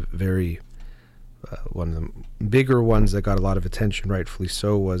a very, one of the bigger ones that got a lot of attention, rightfully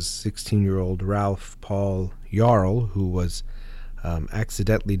so, was 16-year-old Ralph Paul Jarl, who was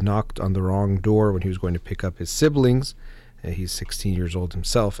accidentally knocked on the wrong door when he was going to pick up his siblings. He's 16 years old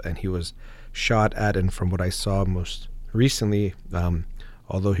himself, and he was shot at, and from what I saw most recently,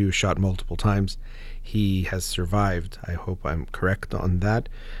 although he was shot multiple times, he has survived. I hope I'm correct on that.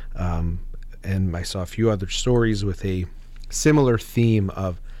 And I saw a few other stories with a similar theme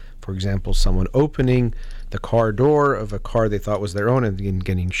of, for example, someone opening the car door of a car they thought was their own and then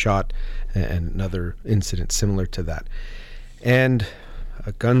getting shot, and another incident similar to that. And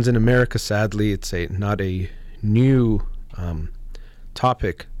guns in America, sadly, it's not a new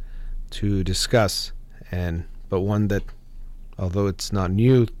topic to discuss, but one that, although it's not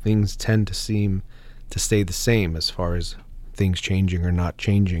new, things tend to seem to stay the same as far as things changing or not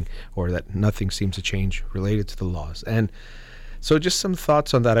changing, or that nothing seems to change related to the laws. And so just some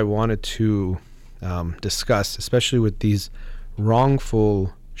thoughts on that I wanted to discuss, especially with these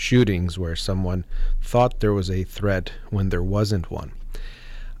wrongful shootings where someone thought there was a threat when there wasn't one.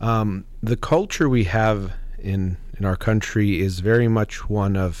 The culture we have in our country is very much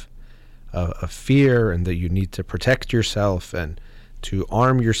one of fear, and that you need to protect yourself and to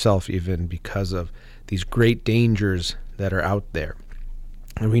arm yourself even because of these great dangers that are out there.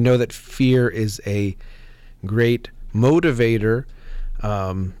 And we know that fear is a great motivator,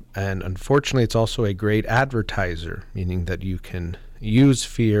 and unfortunately it's also a great advertiser, meaning that you can use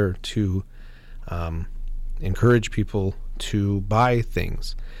fear to encourage people to buy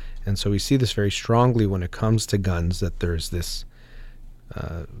things. And so we see this very strongly when it comes to guns, that there's this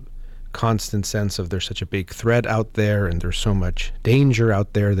constant sense of there's such a big threat out there and there's so much danger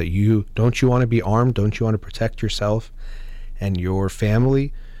out there that you want to be armed? Don't you want to protect yourself and your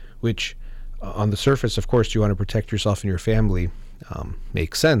family? Which on the surface, of course, you want to protect yourself and your family,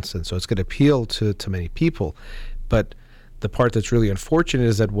 makes sense, and so it's going to appeal to many people. But the part that's really unfortunate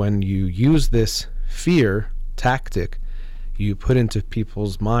is that when you use this fear tactic, you put into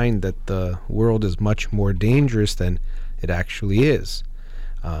people's mind that the world is much more dangerous than it actually is.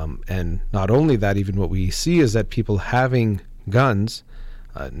 And not only that, even what we see is that people having guns,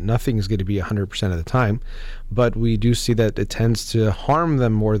 nothing is going to be 100% of the time, but we do see that it tends to harm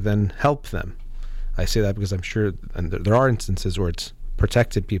them more than help them. I say that because I'm sure, and there are instances where it's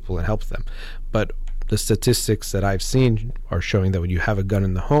protected people and helped them, but the statistics that I've seen are showing that when you have a gun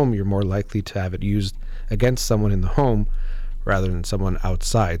in the home, you're more likely to have it used against someone in the home rather than someone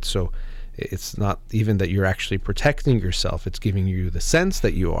outside. So it's not even that you're actually protecting yourself, it's giving you the sense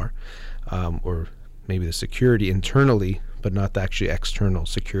that you are, or maybe the security internally, but not the actually external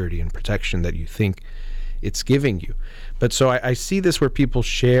security and protection that you think it's giving you. But so I see this where people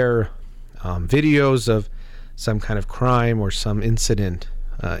share videos of some kind of crime or some incident,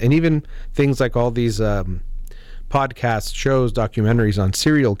 and even things like all these podcasts, shows, documentaries on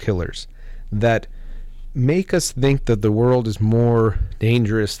serial killers that make us think that the world is more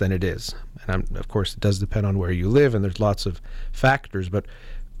dangerous than it is. And of course, it does depend on where you live, and there's lots of factors, but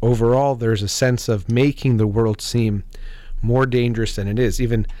overall, there's a sense of making the world seem more dangerous than it is.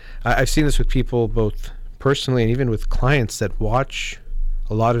 Even I've seen this with people, both personally and even with clients that watch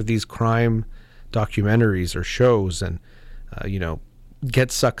a lot of these crime documentaries or shows, and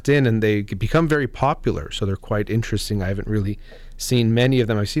get sucked in, and they become very popular. So they're quite interesting. I haven't really seen many of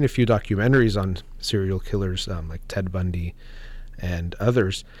them. I've seen a few documentaries on serial killers, like Ted Bundy and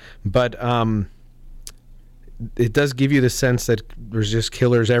others, but it does give you the sense that there's just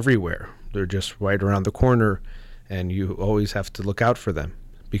killers everywhere. They're just right around the corner, and you always have to look out for them.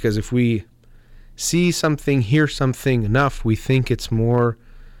 Because if we see something, hear something enough, we think it's more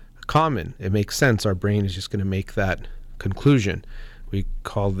common. It makes sense. Our brain is just going to make that conclusion. We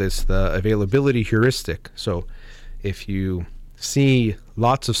call this the availability heuristic. So if you see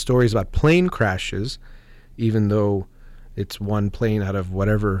lots of stories about plane crashes, even though it's one plane out of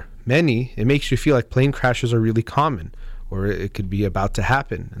whatever many, it makes you feel like plane crashes are really common, or it could be about to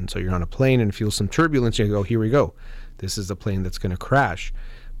happen. And so you're on a plane and feel some turbulence, and you go, here we go. This is the plane that's going to crash.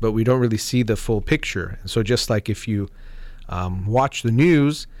 But we don't really see the full picture. And so just like if you watch the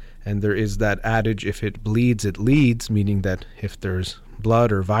news, and there is that adage, if it bleeds, it leads, meaning that if there's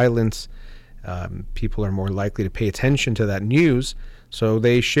blood or violence, people are more likely to pay attention to that news. So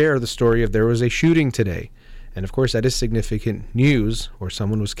they share the story of there was a shooting today. And of course, that is significant news, or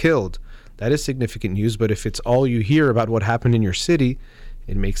someone was killed. That is significant news. But if it's all you hear about what happened in your city,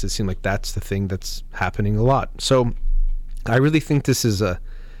 it makes it seem like that's the thing that's happening a lot. So I really think this is a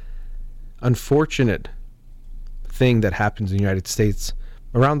unfortunate thing that happens in the United States,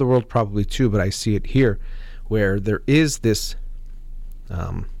 around the world probably too, but I see it here, where there is this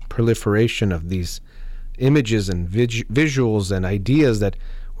proliferation of these images and visuals and ideas that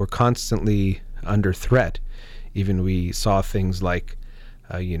we're constantly under threat. Even we saw things like,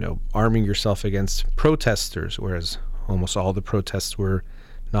 arming yourself against protesters, whereas almost all the protests were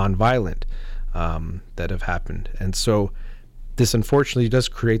nonviolent that have happened. And so this unfortunately does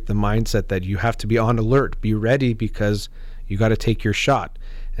create the mindset that you have to be on alert, be ready, because you got to take your shot.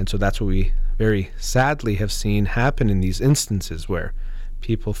 And so that's what we very sadly have seen happen in these instances where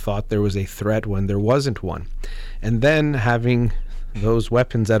people thought there was a threat when there wasn't one. And then having those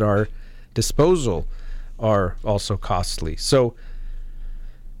weapons at our disposal are also costly. So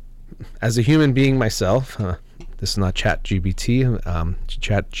as a human being myself, this is not ChatGPT,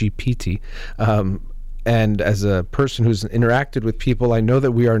 and as a person who's interacted with people, I know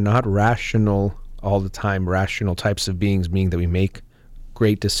that we are not rational all the time, rational types of beings, meaning that we make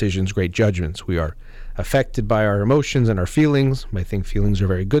great decisions, great judgments. We are affected by our emotions and our feelings. I think feelings are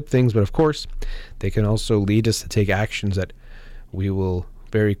very good things, but of course, they can also lead us to take actions that we will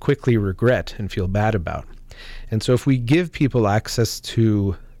very quickly regret and feel bad about. And so if we give people access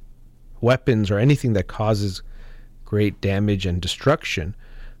to weapons or anything that causes great damage and destruction,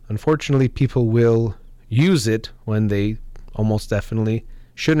 unfortunately, people will use it when they almost definitely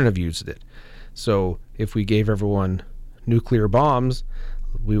shouldn't have used it. So if we gave everyone nuclear bombs,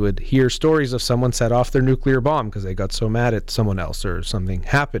 we would hear stories of someone set off their nuclear bomb because they got so mad at someone else or something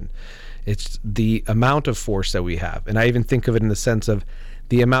happened. It's the amount of force that we have. And I even think of it in the sense of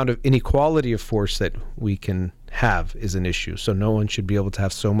the amount of inequality of force that we can have is an issue. So no one should be able to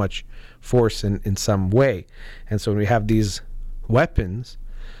have so much force in some way. And so when we have these weapons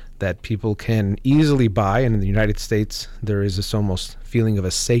that people can easily buy, and in the United States there is this almost feeling of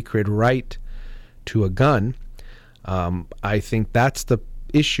a sacred right to a gun, I think that's the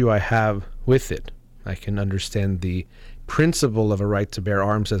issue I have with it. I can understand the principle of a right to bear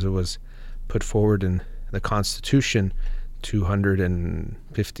arms as it was put forward in the Constitution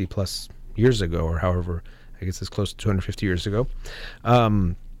 250 plus years ago, or however, I guess it's close to 250 years ago.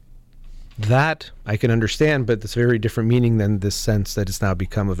 That I can understand, but it's a very different meaning than this sense that it's now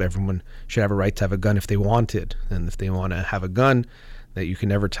become of everyone should have a right to have a gun if they want it. And if they want to have a gun, that you can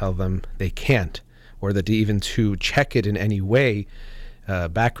never tell them they can't, or that even to check it in any way,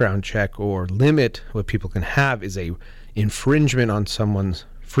 background check or limit what people can have, is a infringement on someone's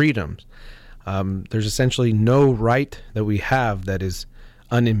freedoms. There's essentially no right that we have that is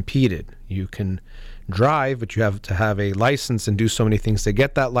unimpeded. You can drive, but you have to have a license and do so many things to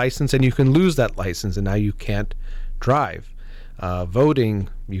get that license, and you can lose that license and now you can't drive. Voting,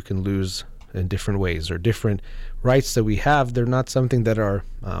 you can lose in different ways, or different rights that we have. They're not something that are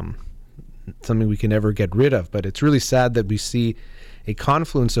something we can ever get rid of, but it's really sad that we see a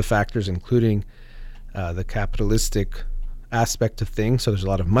confluence of factors, including the capitalistic aspect of things. So there's a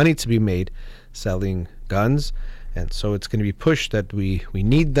lot of money to be made selling guns, and so it's going to be pushed that we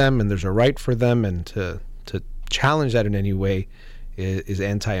need them and there's a right for them, and to challenge that in any way is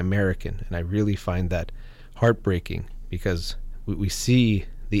anti-American. And I really find that heartbreaking, because we see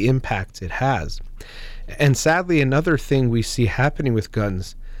the impact it has. And sadly, another thing we see happening with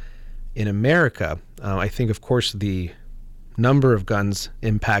guns in America, I think, of course, the number of guns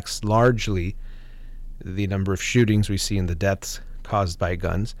impacts largely the number of shootings we see and the deaths caused by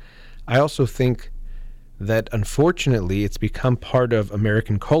guns. I also think that, unfortunately, it's become part of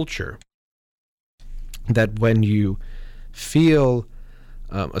American culture that when you feel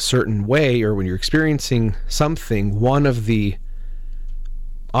a certain way, or when you're experiencing something, one of the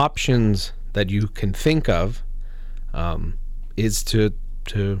options that you can think of is to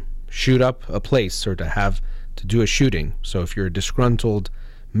shoot up a place, or to do a shooting. So if you're a disgruntled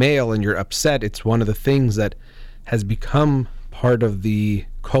male and you're upset, it's one of the things that has become part of the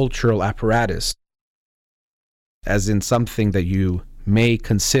cultural apparatus, as in something that you may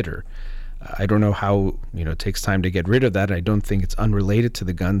consider. I don't know how, it takes time to get rid of that. I don't think it's unrelated to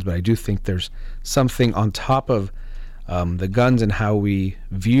the guns, but I do think there's something on top of the guns and how we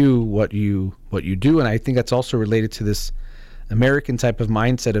view what you do. And I think that's also related to this American type of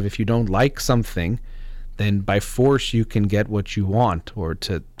mindset of, if you don't like something, then by force you can get what you want, or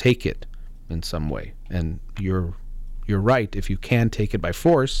to take it in some way. And you're right. If you can take it by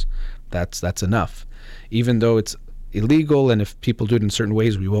force, that's enough. Even though it's illegal, and if people do it in certain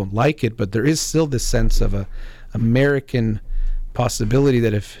ways, we won't like it, but there is still this sense of a American possibility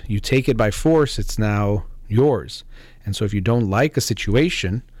that if you take it by force, it's now yours. And so if you don't like a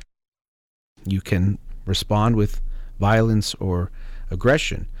situation, you can respond with violence or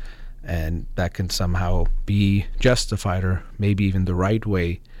aggression, and that can somehow be justified, or maybe even the right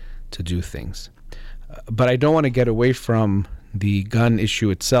way to do things. But I don't want to get away from the gun issue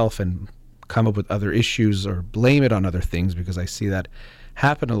itself and come up with other issues or blame it on other things, because I see that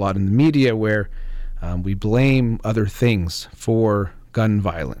happen a lot in the media, where we blame other things for gun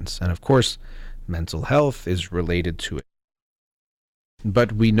violence. And of course, mental health is related to it.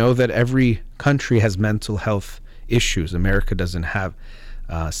 But we know that every country has mental health issues. America doesn't have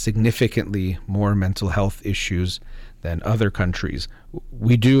significantly more mental health issues than other countries.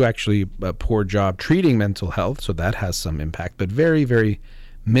 We do actually a poor job treating mental health, so that has some impact, but very, very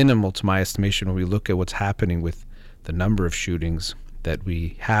minimal to my estimation when we look at what's happening with the number of shootings that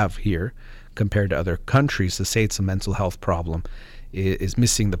we have here compared to other countries. To say it's a mental health problem is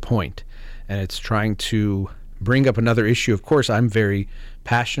missing the point, and it's trying to bring up another issue. Of course, I'm very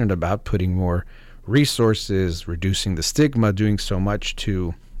passionate about putting more resources, reducing the stigma, doing so much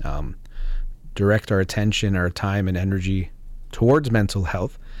to direct our attention, our time and energy towards mental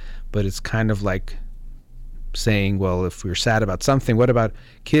health. But it's kind of like saying, well, if we're sad about something, what about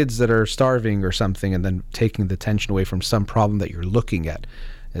kids that are starving or something, and then taking the attention away from some problem that you're looking at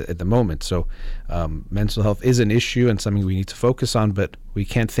the moment. So mental health is an issue and something we need to focus on, but we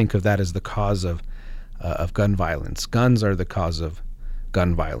can't think of that as the cause of gun violence. Guns are the cause of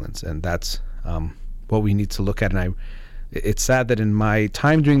gun violence, and that's what we need to look at. And it's sad that in my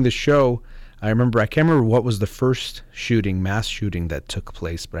time doing the show, I can't remember what was the first mass shooting that took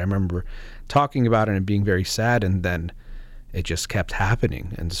place, but I remember talking about it and being very sad, and then it just kept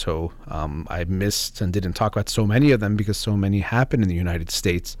happening. And so I missed and didn't talk about so many of them because so many happened in the United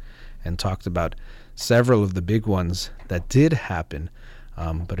States, and talked about several of the big ones that did happen.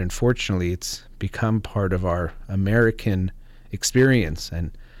 But unfortunately, it's become part of our American experience,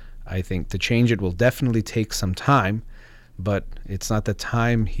 and I think to change it will definitely take some time. But it's not that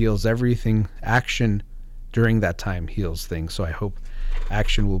time heals everything. Action during that time heals things. So I hope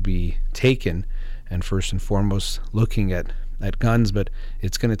action will be taken, and first and foremost looking at guns, but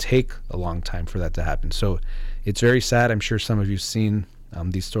it's going to take a long time for that to happen. So it's very sad. I'm sure some of you have seen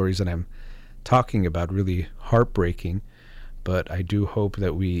these stories that I'm talking about, really heartbreaking, but I do hope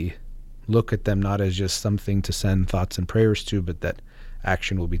that we look at them not as just something to send thoughts and prayers to, but that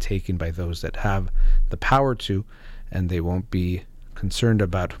action will be taken by those that have the power to, and they won't be concerned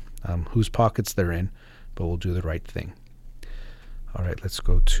about whose pockets they're in, but will do the right thing. All right, let's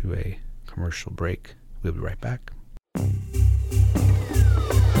go to a commercial break. We'll be right back.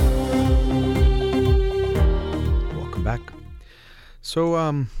 Welcome back.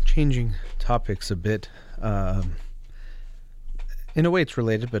 So, changing topics a bit. In a way it's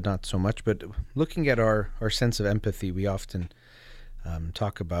related, but not so much. But looking at our sense of empathy, we often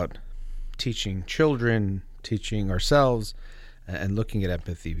talk about teaching children, teaching ourselves, and looking at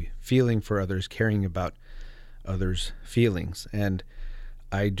empathy, feeling for others, caring about others' feelings. And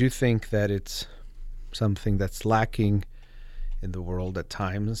I do think that it's something that's lacking in the world at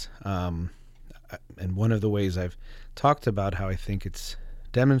times. And one of the ways I've talked about how I think it's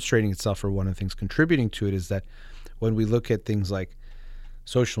demonstrating itself, or one of the things contributing to it, is that when we look at things like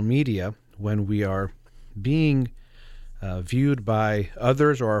social media, when we are being viewed by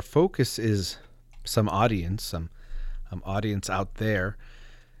others, or our focus is some audience out there,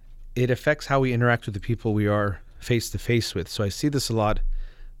 it affects how we interact with the people we are face to face with. So I see this a lot,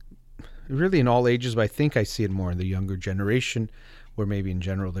 really in all ages, but I think I see it more in the younger generation, where maybe in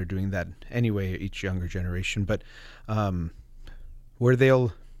general they're doing that anyway, each younger generation, but where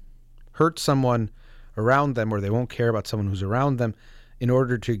they'll hurt someone around them, or they won't care about someone who's around them, in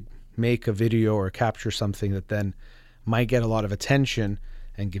order to make a video or capture something that then might get a lot of attention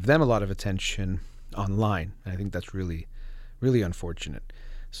and give them a lot of attention online. And I think that's really, really unfortunate.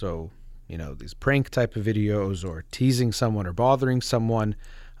 So, these prank type of videos, or teasing someone or bothering someone,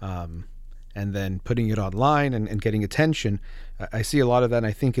 and then putting it online and getting attention, I see a lot of that, and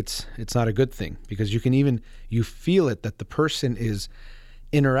I think it's not a good thing, because you feel it, that the person is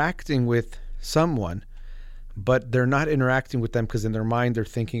interacting with someone, but they're not interacting with them because in their mind they're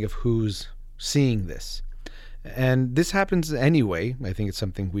thinking of who's seeing this. And this happens anyway. I think it's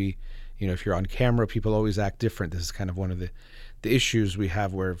something if you're on camera, people always act different. This is kind of one of the issues we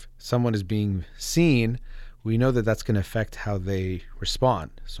have, where if someone is being seen, we know that that's going to affect how they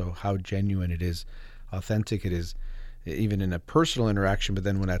respond. So how genuine it is, authentic it is, even in a personal interaction, but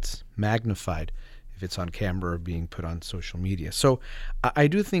then when that's magnified, if it's on camera or being put on social media. So I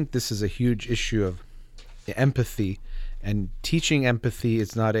do think this is a huge issue of empathy, and teaching empathy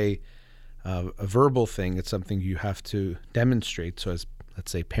is not a verbal thing. It's something you have to demonstrate. So as,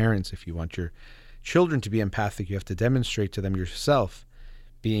 let's say, parents, if you want your children to be empathic, you have to demonstrate to them yourself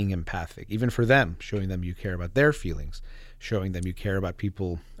being empathic, even for them, showing them you care about their feelings, showing them you care about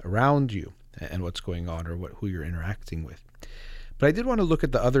people around you and what's going on, or who you're interacting with. But I did want to look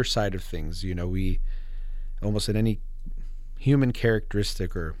at the other side of things. We almost at any human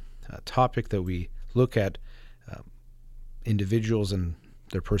characteristic or topic that we look at individuals and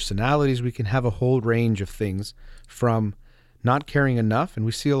their personalities, we can have a whole range of things from not caring enough, and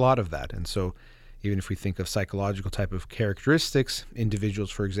we see a lot of that. And so even if we think of psychological type of characteristics, individuals,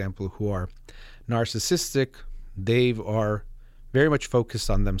 for example, who are narcissistic, they are very much focused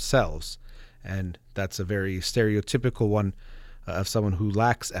on themselves. And that's a very stereotypical one of someone who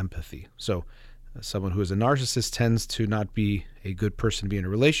lacks empathy. So someone who is a narcissist tends to not be a good person to be in a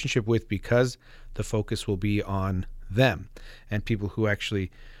relationship with because the focus will be on them. And people who actually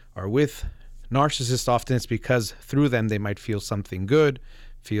are with narcissists, often it's because through them they might feel something good,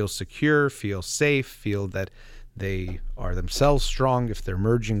 feel secure, feel safe, feel that they are themselves strong if they're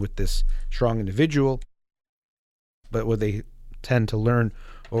merging with this strong individual. But what they tend to learn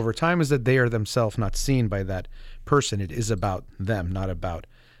over time is that they are themselves not seen by that person. It is about them, not about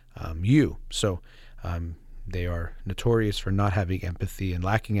you. So they are notorious for not having empathy and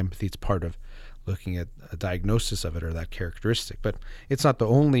lacking empathy. It's part of looking at a diagnosis of it or that characteristic. But it's not the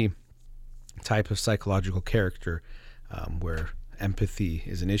only type of psychological character where empathy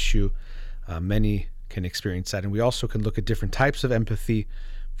is an issue. Many can experience that. And we also can look at different types of empathy.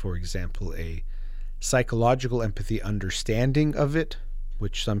 For example, a psychological empathy understanding of it,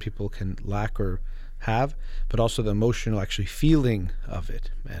 which some people can lack or have, but also the emotional actually feeling of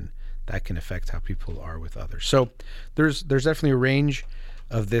it. And that can affect how people are with others. So there's definitely a range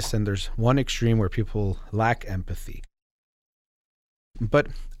of this, and there's one extreme where people lack empathy. But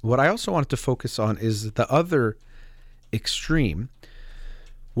what I also wanted to focus on is the other extreme,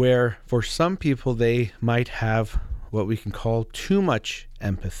 where for some people they might have what we can call too much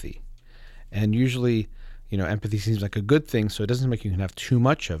empathy. And usually, empathy seems like a good thing, so it doesn't make you can have too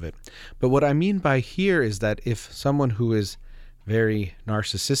much of it. But what I mean by here is that if someone who is very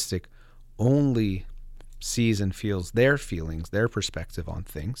narcissistic only sees and feels their feelings, their perspective on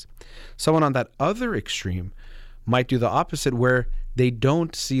things, someone on that other extreme might do the opposite, where they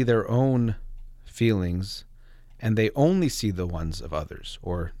don't see their own feelings and they only see the ones of others,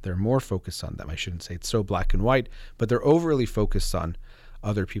 or they're more focused on them. I shouldn't say it's so black and white, but they're overly focused on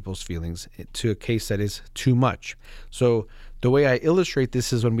other people's feelings to a case that is too much. So the way I illustrate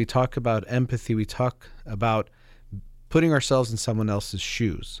this is when we talk about empathy, we talk about putting ourselves in someone else's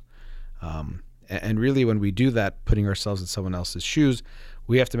shoes. And really when we do that, putting ourselves in someone else's shoes,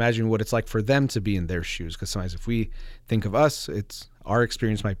 we have to imagine what it's like for them to be in their shoes. Because sometimes if we think of us, our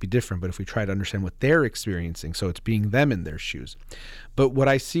experience might be different. But if we try to understand what they're experiencing, so it's being them in their shoes. But what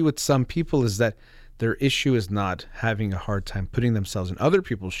I see with some people is that their issue is not having a hard time putting themselves in other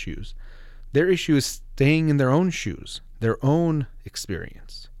people's shoes. Their issue is staying in their own shoes, their own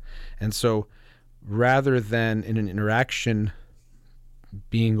experience. And so rather than in an interaction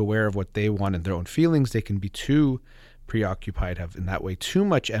being aware of what they want and their own feelings, they can be too preoccupied, have in that way too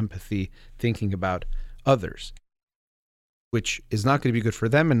much empathy, thinking about others, which is not going to be good for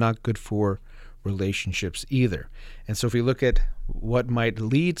them and not good for relationships either. And so if we look at what might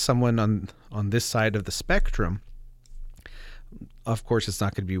lead someone on this side of the spectrum, of course it's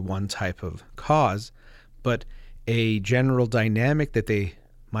not going to be one type of cause, but a general dynamic that they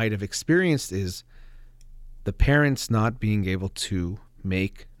might have experienced is the parents not being able to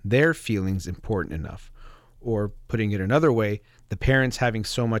make their feelings important enough. Or putting it another way, the parents having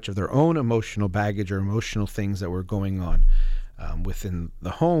so much of their own emotional baggage or emotional things that were going on within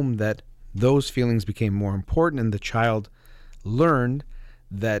the home that those feelings became more important, and the child learned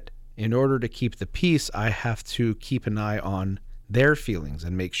that in order to keep the peace, I have to keep an eye on their feelings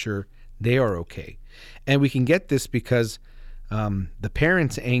and make sure they are okay. And we can get this because the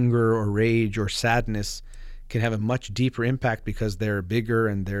parents' anger or rage or sadness can have a much deeper impact because they're bigger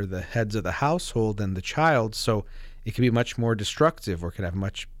and they're the heads of the household than the child. So it can be much more destructive or can have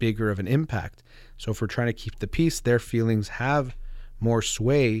much bigger of an impact. So if we're trying to keep the peace, their feelings have more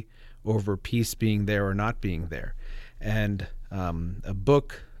sway over peace being there or not being there. And a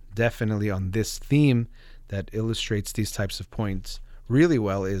book definitely on this theme that illustrates these types of points really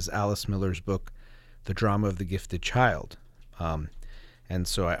well is Alice Miller's book, The Drama of the Gifted Child. And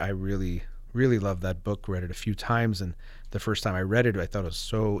so I really love that book, read it a few times, and the first time I read it, I thought it was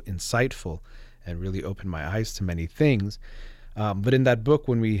so insightful and really opened my eyes to many things. But in that book,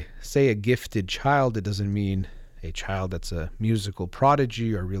 when we say a gifted child, it doesn't mean a child that's a musical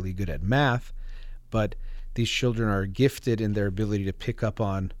prodigy or really good at math, but these children are gifted in their ability to pick up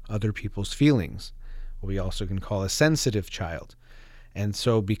on other people's feelings, what we also can call a sensitive child. And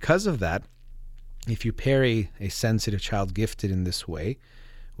so because of that, if you pair a sensitive child gifted in this way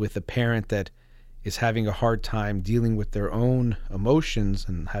with a parent that is having a hard time dealing with their own emotions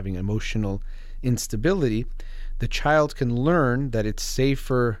and having emotional instability, the child can learn that it's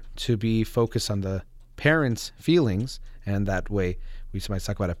safer to be focused on the parents' feelings, and that way we might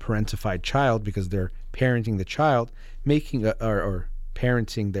talk about a parentified child because they're parenting the child, or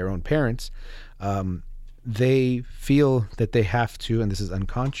parenting their own parents. They feel that they have to, and this is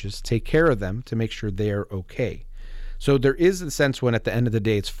unconscious, take care of them to make sure they're okay. So there is a sense when at the end of the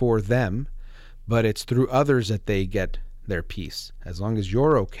day it's for them, but it's through others that they get their peace. As long as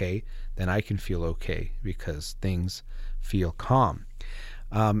you're okay, then I can feel okay because things feel calm.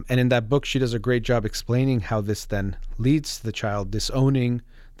 And in that book, she does a great job explaining how this then leads to the child disowning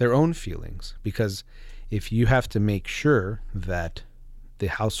their own feelings. Because if you have to make sure that the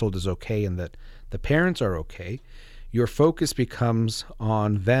household is okay and that the parents are okay, your focus becomes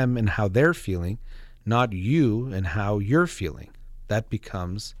on them and how they're feeling, not you and how you're feeling. That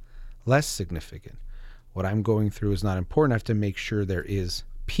becomes less significant. What I'm going through is not important. I have to make sure there is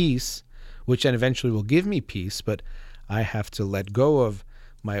peace, which then eventually will give me peace, but I have to let go of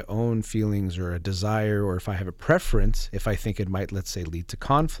my own feelings or a desire, or if I have a preference, if I think it might, let's say, lead to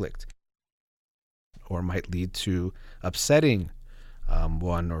conflict or might lead to upsetting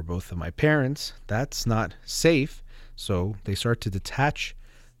one or both of my parents, that's not safe. So they start to detach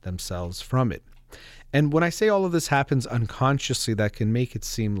themselves from it. And when I say all of this happens unconsciously, that can make it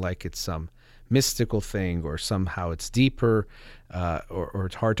seem like it's some mystical thing or somehow it's deeper or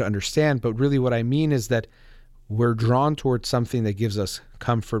it's hard to understand. But really what I mean is that we're drawn towards something that gives us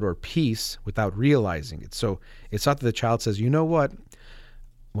comfort or peace without realizing it. So it's not that the child says, you know what,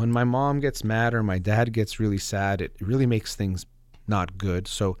 when my mom gets mad or my dad gets really sad, it really makes things not good.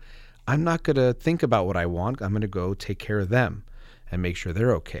 So I'm not going to think about what I want. I'm going to go take care of them and make sure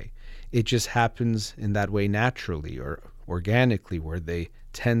they're okay. It just happens in that way naturally or organically, where they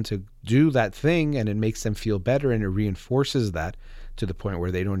tend to do that thing and it makes them feel better and it reinforces that to the point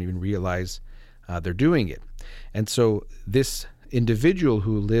where they don't even realize they're doing it. And so this individual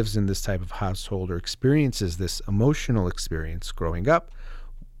who lives in this type of household or experiences this emotional experience growing up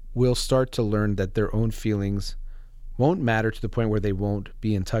will start to learn that their own feelings won't matter to the point where they won't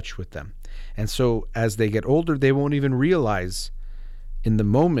be in touch with them. And so as they get older, they won't even realize in the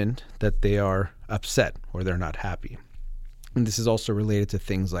moment that they are upset or they're not happy. And this is also related to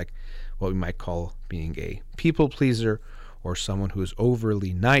things like what we might call being a people pleaser or someone who is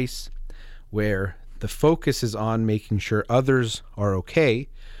overly nice, where the focus is on making sure others are okay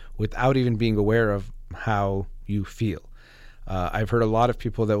without even being aware of how you feel. I've heard a lot of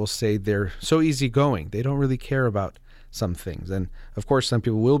people that will say they're so easygoing. They don't really care about some things. And of course, some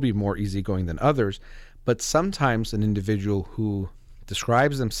people will be more easygoing than others. But sometimes an individual who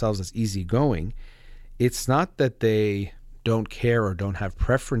describes themselves as easygoing, it's not that they don't care or don't have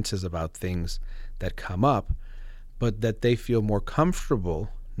preferences about things that come up, but that they feel more comfortable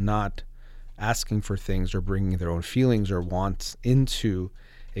not asking for things or bringing their own feelings or wants into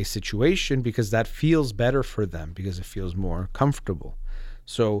a situation because that feels better for them, because it feels more comfortable.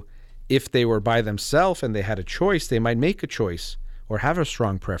 So if they were by themselves and they had a choice, they might make a choice or have a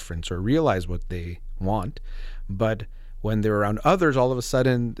strong preference or realize what they want. But when they're around others, all of a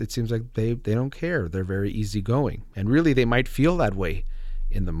sudden it seems like they don't care. They're very easygoing. And really they might feel that way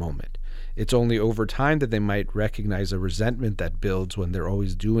in the moment. It's only over time that they might recognize a resentment that builds when they're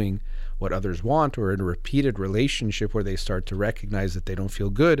always doing what others want, or in a repeated relationship where they start to recognize that they don't feel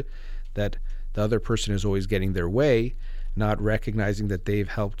good, that the other person is always getting their way, not recognizing that they've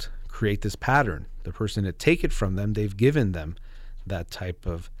helped create this pattern. The person that take it from them, they've given them that type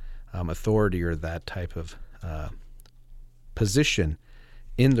of authority or that type of position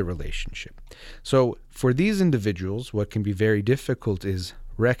in the relationship. So for these individuals, what can be very difficult is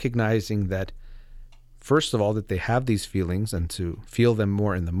recognizing that, first of all, that they have these feelings and to feel them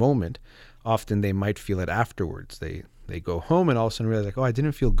more in the moment. Often they might feel it afterwards. They go home and all of a sudden realize, like, oh, I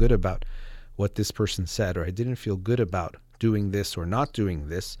didn't feel good about what this person said, or I didn't feel good about doing this or not doing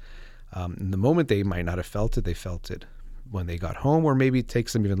this. In the moment, they might not have felt it. They felt it when they got home, or maybe it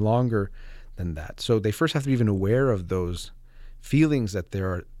takes them even longer than that. So they first have to be even aware of those feelings that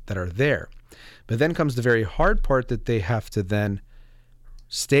are there. But then comes the very hard part, that they have to then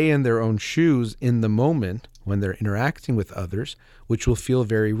stay in their own shoes in the moment when they're interacting with others, which will feel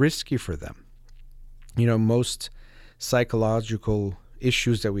very risky for them. You know, most psychological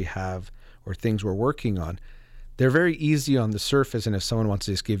issues that we have or things we're working on, they're very easy on the surface. And if someone wants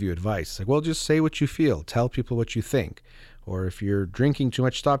to just give you advice, it's like, well, just say what you feel, tell people what you think. Or if you're drinking too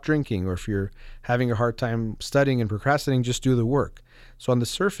much, stop drinking. Or if you're having a hard time studying and procrastinating, just do the work. So on the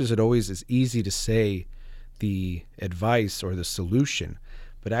surface, it always is easy to say the advice or the solution,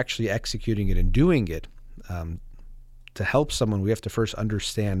 but actually executing it and doing it, to help someone, we have to first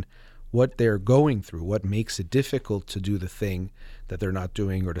understand what they're going through, what makes it difficult to do the thing that they're not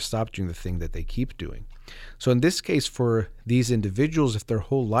doing or to stop doing the thing that they keep doing. So in this case, for these individuals, if their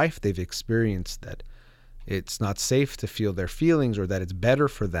whole life they've experienced that it's not safe to feel their feelings or that it's better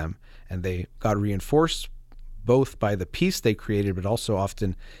for them, and they got reinforced both by the peace they created, but also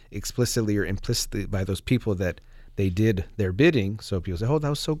often explicitly or implicitly by those people that they did their bidding. So people say, oh, that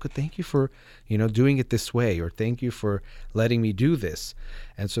was so good. Thank you for, doing it this way, or thank you for letting me do this.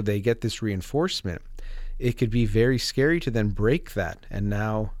 And so they get this reinforcement. It could be very scary to then break that and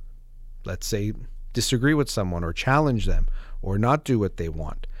now, let's say, disagree with someone or challenge them or not do what they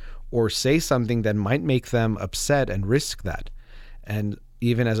want or say something that might make them upset and risk that. And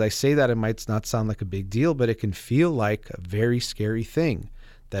even as I say that, it might not sound like a big deal, but it can feel like a very scary thing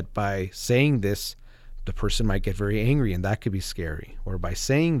that by saying this, the person might get very angry, and that could be scary. Or by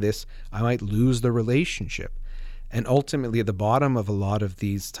saying this, I might lose the relationship. And ultimately, at the bottom of a lot of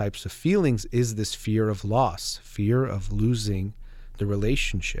these types of feelings is this fear of loss, fear of losing the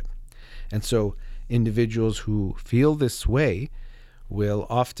relationship. And so individuals who feel this way will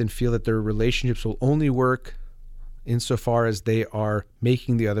often feel that their relationships will only work insofar as they are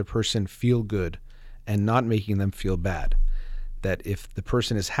making the other person feel good and not making them feel bad. That if the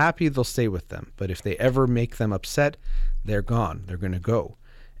person is happy, they'll stay with them. But if they ever make them upset, they're gone. They're going to go.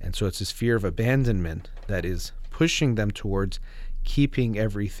 And so it's this fear of abandonment that is pushing them towards keeping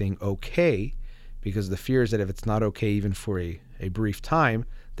everything okay, because the fear is that if it's not okay even for a brief time,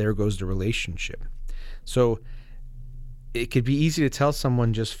 there goes the relationship. So it could be easy to tell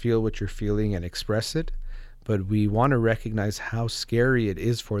someone just feel what you're feeling and express it, but we want to recognize how scary it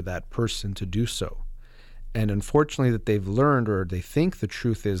is for that person to do so. And unfortunately that they've learned, or they think the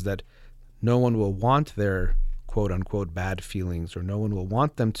truth is that no one will want their quote unquote bad feelings, or no one will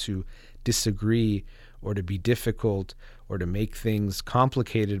want them to disagree or to be difficult or to make things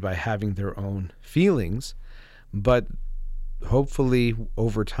complicated by having their own feelings. But hopefully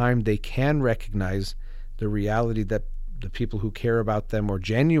over time they can recognize the reality that the people who care about them or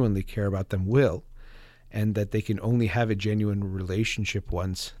genuinely care about them will, and that they can only have a genuine relationship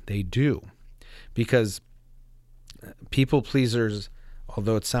once they do. Because people pleasers,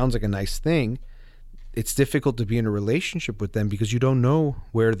 although it sounds like a nice thing, it's difficult to be in a relationship with them because you don't know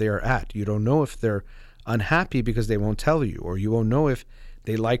where they're at. You don't know if they're unhappy because they won't tell you, or you won't know if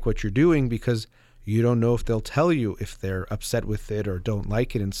they like what you're doing because you don't know if they'll tell you if they're upset with it or don't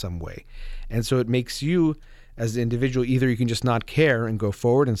like it in some way. And so it makes you, as an individual, either you can just not care and go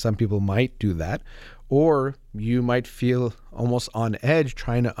forward, and some people might do that, or you might feel almost on edge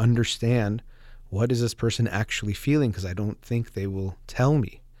trying to understand, what is this person actually feeling? Because I don't think they will tell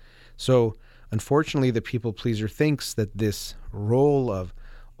me. So unfortunately, the people pleaser thinks that this role of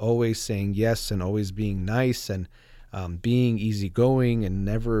always saying yes and always being nice and being easygoing and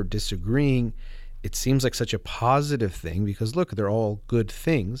never disagreeing, it seems like such a positive thing because, look, they're all good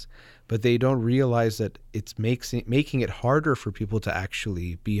things, but they don't realize that it's making it harder for people to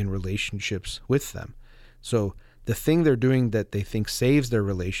actually be in relationships with them. So the thing they're doing that they think saves their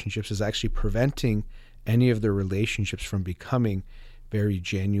relationships is actually preventing any of their relationships from becoming very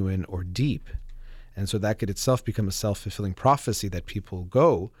genuine or deep. And so that could itself become a self-fulfilling prophecy that people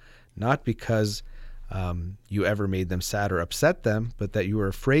go, not because you ever made them sad or upset them, but that you were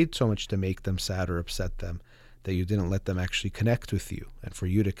afraid so much to make them sad or upset them that you didn't let them actually connect with you and for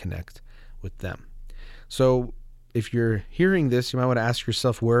you to connect with them. So if you're hearing this, you might want to ask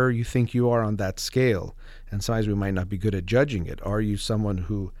yourself where you think you are on that scale. And sometimes we might not be good at judging it. Are you someone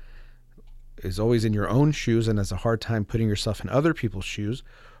who is always in your own shoes and has a hard time putting yourself in other people's shoes?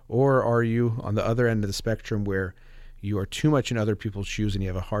 Or are you on the other end of the spectrum where you are too much in other people's shoes and you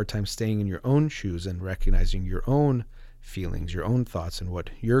have a hard time staying in your own shoes and recognizing your own feelings, your own thoughts, and what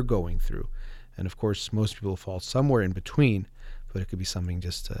you're going through? And of course, most people fall somewhere in between, but it could be something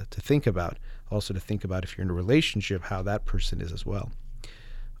just to think about. Also to think about, if you're in a relationship, how that person is as well.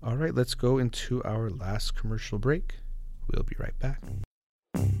 All right, let's go into our last commercial break. We'll be right back.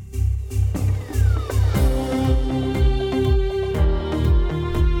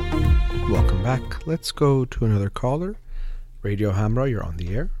 Welcome back. Let's go to another caller. Radio Hamra, you're on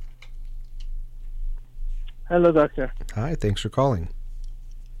the air. Hello, doctor. Hi, thanks for calling.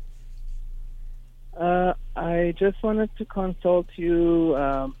 I just wanted to consult you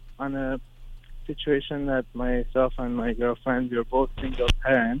on a situation that myself and my girlfriend, we're both single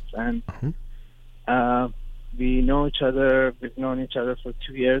parents, and we know each other. We've known each other for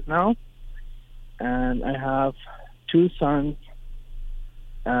 2 years now, and I have two sons,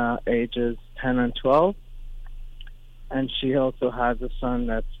 ages 10 and 12, and she also has a son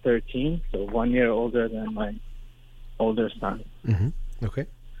that's 13, so 1 year older than my older son. Okay.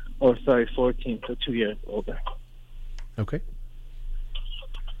 14, so 2 years older. Okay.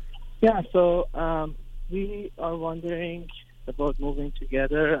 Yeah, so we are wondering about moving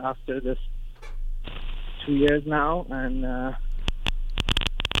together after this 2 years now, and the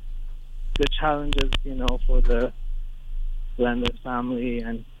challenges, for the blended family,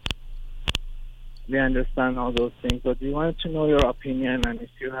 and we understand all those things, but we wanted to know your opinion, and if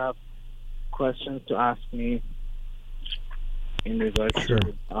you have questions to ask me in regards Sure.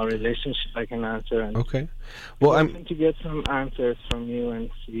 to our relationship, I can answer. And Okay. Well, I'm hoping to get some answers from you and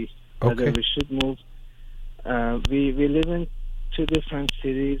see whether Okay. we should move. We live in two different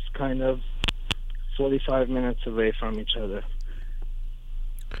cities, kind of 45 minutes away from each other.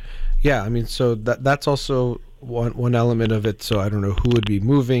 Yeah, I mean, so that's also one element of it. So I don't know who would be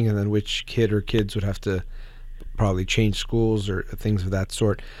moving, and then which kid or kids would have to probably change schools or things of that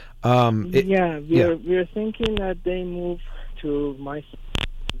sort. We're thinking that they move to my.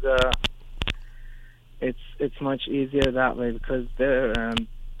 It's much easier that way because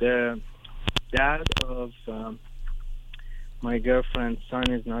the dad of my girlfriend's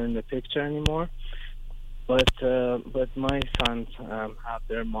son is not in the picture anymore. But my sons have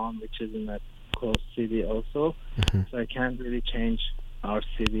their mom, which is in that close city also. Mm-hmm. So I can't really change our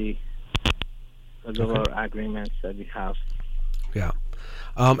city because of our agreements that we have. Yeah.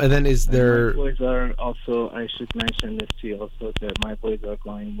 And then is there... My boys are also, I should mention this to you also, that my boys are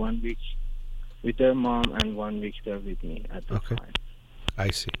going 1 week with their mom and 1 week they're with me at this time.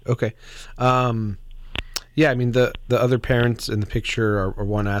 I see. Okay. Yeah, I mean, the other parents in the picture are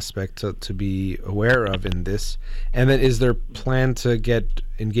one aspect to be aware of in this. And then is there plan to get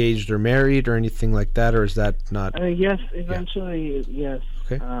engaged or married or anything like that, or is that not... Yes, eventually, yes.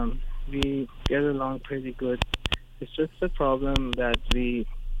 Okay. We get along pretty good. It's just a problem that we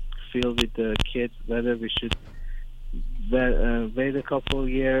feel with the kids, whether we should wait a couple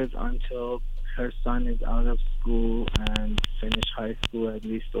years until her son is out of school and finish high school at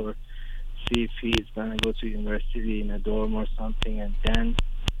least, or see if he's going to go to university in a dorm or something, and then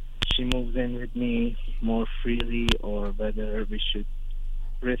she moves in with me more freely, or whether we should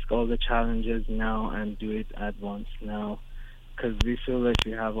risk all the challenges now and do it at once now, because we feel like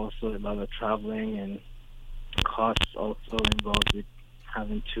we have also a lot of traveling and costs also involved with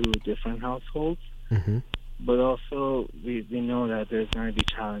having two different households. Mm-hmm. But also we know that there's going to be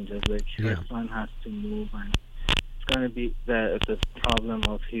challenges, like her son has to move, and it's going to be the problem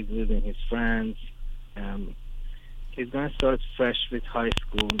of he's losing his friends. He's going to start fresh with high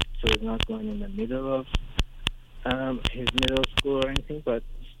school, so he's not going in the middle of his middle school or anything, but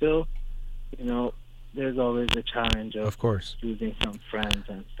still, there's always the challenge of course, losing some friends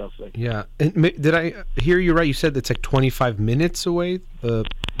and stuff like that. Yeah. And did I hear you right? You said it's like 25 minutes away?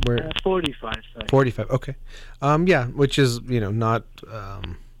 45, sorry. 45, okay. Yeah, which is, not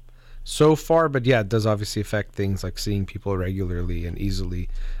so far, but yeah, it does obviously affect things like seeing people regularly and easily,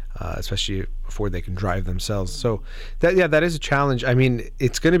 especially before they can drive themselves. So that is a challenge. I mean,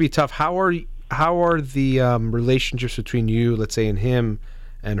 it's going to be tough. How are the relationships between you, let's say, and him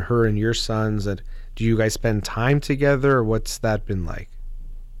and her and your sons, and do you guys spend time together, or what's that been like?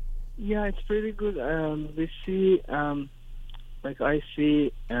 Yeah, it's pretty good. We see, I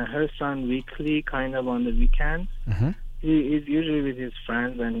see her son weekly, kind of on the weekends. Mm-hmm. He's usually with his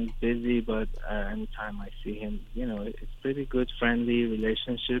friends and he's busy, but anytime I see him, it's pretty good, friendly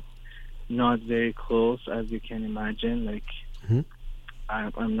relationship. Not very close, as you can imagine. Like, mm-hmm.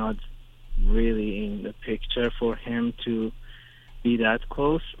 I'm not really in the picture for him to be that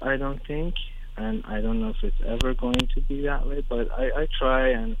close, I don't think. And I don't know if it's ever going to be that way, but I try,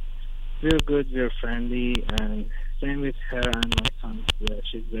 and we're good, we're friendly, and same with her and my sons.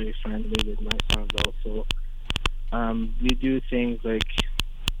 She's very friendly with my sons also. We do things like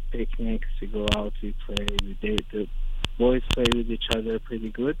picnics, we go out, we play, we date. The boys play with each other pretty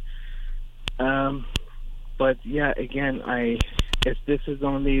good. But yeah, again, if this is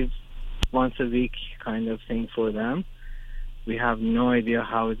only once a week kind of thing for them, we have no idea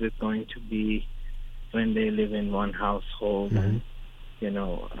how is it going to be when they live in one household, mm-hmm. and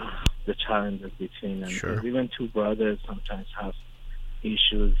the challenges between them. Sure. Even two brothers sometimes have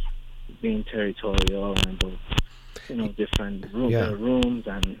issues being territorial and different rooms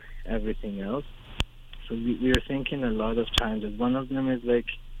and everything else. So we are thinking a lot of challenges. One of them is like,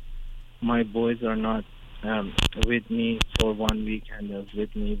 my boys are not with me for 1 week and they're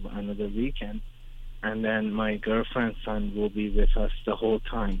with me another weekend, and then my girlfriend's son will be with us the whole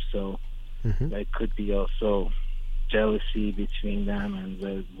time. So mm-hmm. there could be also jealousy between them,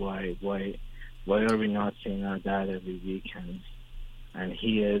 and why are we not seeing our dad every weekend, and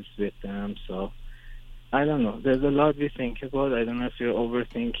he is with them. So I don't know. There's a lot we think about. I don't know if you're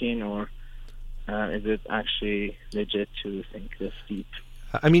overthinking or is it actually legit to think this deep.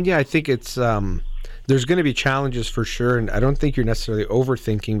 I mean, yeah, I think it's there's going to be challenges for sure, and I don't think you're necessarily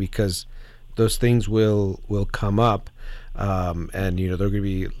overthinking because those things will come up, and there are going to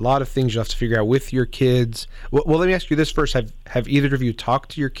be a lot of things you have to figure out with your kids. Well, let me ask you this first: Have either of you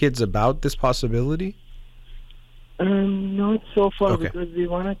talked to your kids about this possibility? Not so far, Okay. because we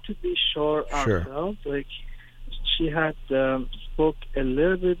wanted to be sure ourselves. Like, she had spoke a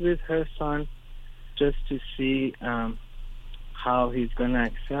little bit with her son just to see how he's going to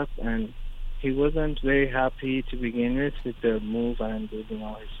accept, and he wasn't very happy to begin with the move and losing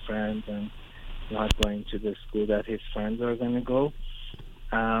all his friends and not going to the school that his friends are going to go.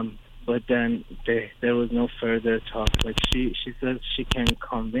 But then there was no further talk. Like, she says she can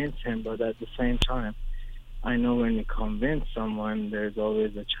convince him, but at the same time, I know when you convince someone, there's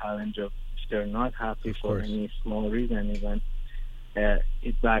always a challenge of if they're not happy for any small reason, even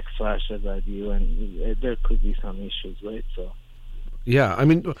it backflashes at you, and there could be some issues, right? So. Yeah, I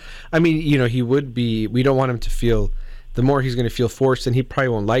mean, he would be. We don't want him to feel. The more he's going to feel forced, and he probably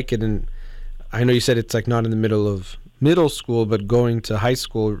won't like it. And I know you said it's like not in the middle of middle school, but going to high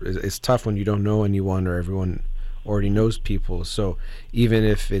school is tough when you don't know anyone or everyone already knows people. So even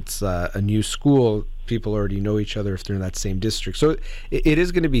if it's a new school, people already know each other if they're in that same district. So it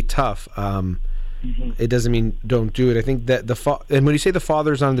is going to be tough. It doesn't mean don't do it. I think that and when you say the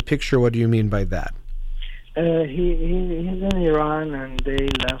father's on the picture, what do you mean by that? He's in Iran, and they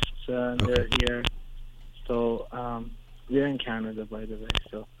left. They're here. So we're in Canada, by the way.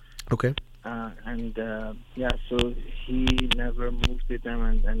 So okay. So he never moved with them,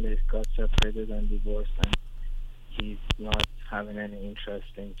 and they got separated and divorced, and he's not having any interest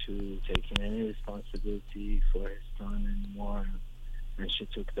into taking any responsibility for his son anymore. And she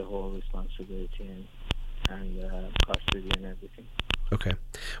took the whole responsibility and custody and everything. Okay.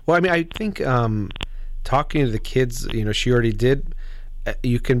 Well, I mean, I think talking to the kids, she already did.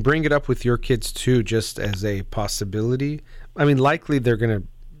 You can bring it up with your kids too, just as a possibility. I mean, likely they're going to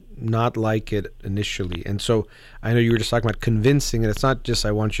not like it initially. And so I know you were just talking about convincing, and it's not just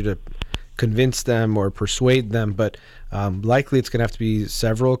I want you to convince them or persuade them, but likely it's going to have to be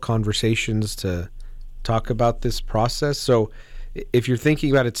several conversations to talk about this process. So if you're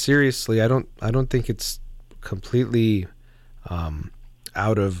thinking about it seriously, I don't think it's completely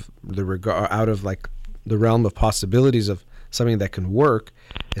out of like the realm of possibilities of something that can work,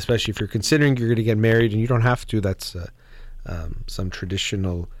 especially if you're considering you're going to get married, and you don't have to. That's some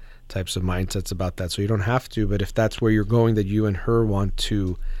traditional types of mindsets about that. So you don't have to, but if that's where you're going, that you and her want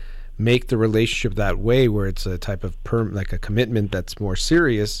to make the relationship that way, where it's a type of like a commitment that's more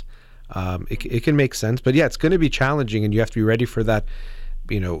serious, it can make sense. But yeah, it's going to be challenging, and you have to be ready for that.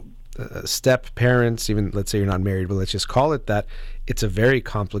 Step parents, even let's say you're not married, but let's just call it that. It's a very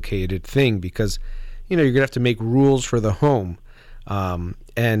complicated thing because you're going to have to make rules for the home,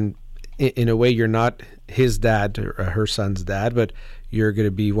 and in a way you're not his dad or her son's dad, but you're going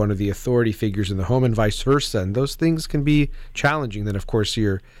to be one of the authority figures in the home, and vice versa. And those things can be challenging. Then of course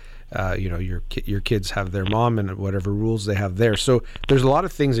your kids have their mom and whatever rules they have there. So there's a lot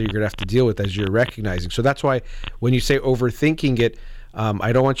of things that you're going to have to deal with as you're recognizing. So that's why when you say overthinking it,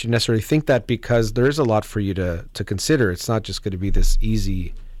 I don't want you to necessarily think that, because there is a lot for you to consider. It's not just going to be this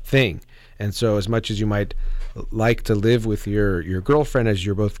easy thing. And so as much as you might like to live with your girlfriend as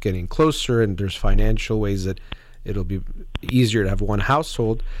you're both getting closer, and there's financial ways that it'll be easier to have one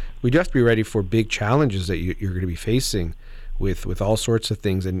household, we do have to be ready for big challenges that you're going to be facing with all sorts of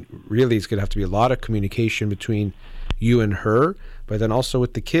things. And really it's going to have to be a lot of communication between you and her, but then also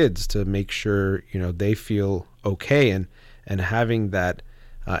with the kids to make sure they feel okay, and having that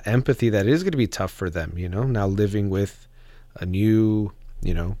empathy that is going to be tough for them, now living with a new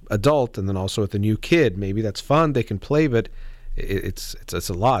adult, and then also with a new kid. Maybe that's fun, they can play, but it's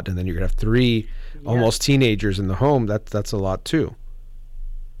a lot. And then you're gonna have three almost teenagers in the home. That's a lot too.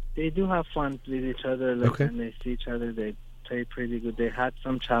 They do have fun with each other. When they see each other, they play pretty good. They had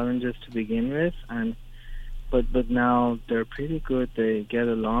some challenges to begin with, but now they're pretty good. They get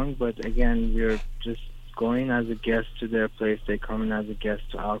along. But again, we're just going as a guest to their place. They come in as a guest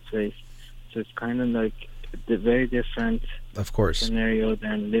to our place. So it's kind of like the very different, of course, scenario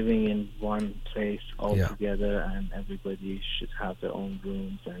than living in one place all together, and everybody should have their own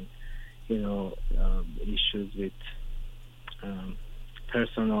rooms, and issues with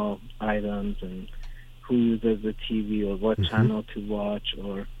personal items, and who uses the TV, or what channel to watch,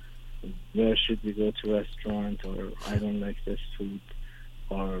 or where should we go to restaurant, or I don't like this food,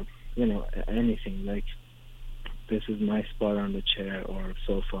 or anything like this is my spot on the chair or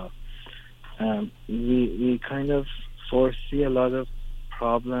sofa. we kind of foresee a lot of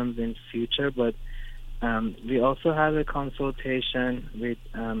problems in future, but we also had a consultation with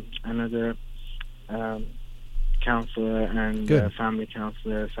another counselor and family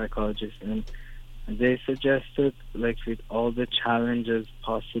counselor, psychologist, and they suggested, like, with all the challenges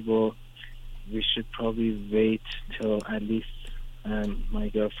possible, we should probably wait till at least my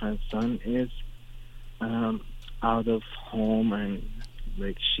girlfriend's son is out of home, and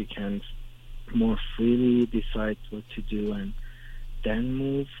like she can more freely decide what to do and then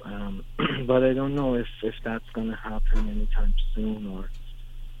move. But I don't know if that's going to happen anytime soon, or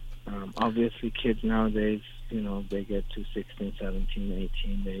obviously kids nowadays, they get to 16, 17,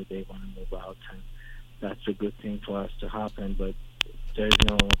 18, they want to move out, and that's a good thing for us to happen, but there's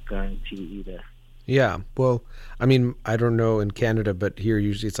no guarantee either. Yeah, well, I mean, I don't know in Canada, but here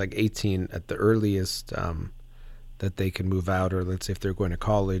usually it's like 18 at the earliest that they can move out, or let's say if they're going to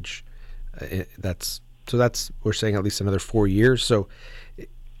college, that's we're saying at least another 4 years. So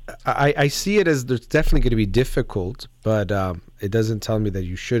I see it as there's definitely going to be difficult, but it doesn't tell me that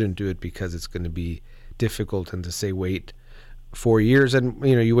you shouldn't do it because it's going to be difficult, and to say wait 4 years, and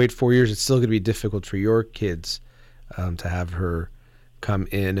you wait 4 years, it's still going to be difficult for your kids to have her come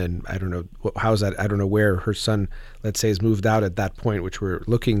in, and I don't know how's that. I don't know where her son, let's say, has moved out at that point, which we're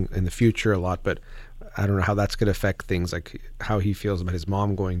looking in the future a lot, but I don't know how that's going to affect things, like how he feels about his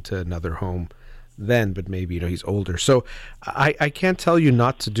mom going to another home then, but maybe he's older. So I can't tell you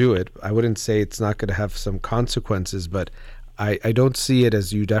not to do it. I wouldn't say it's not going to have some consequences, but I don't see it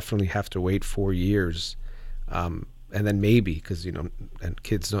as you definitely have to wait 4 years, and then maybe because and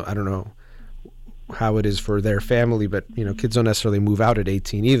kids don't, I don't know how it is for their family, but kids don't necessarily move out at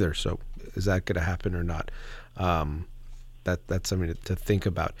 18 either. So is that going to happen or not? That's something to think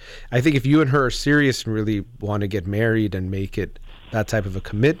about. I think if you and her are serious and really want to get married and make it that type of a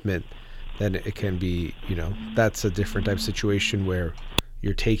commitment, then it can be, that's a different type of situation where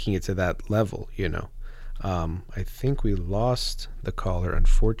you're taking it to that level, I think we lost the caller,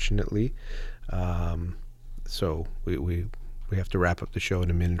 unfortunately. So we have to wrap up the show in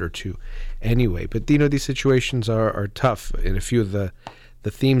a minute or two anyway. But, these situations are tough. And a few of the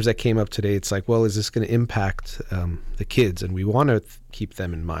themes that came up today, it's like, well, is this going to impact the kids? And we want to keep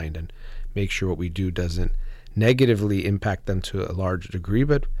them in mind and make sure what we do doesn't negatively impact them to a large degree.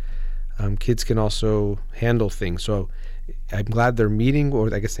 But kids can also handle things. So I'm glad they're meeting,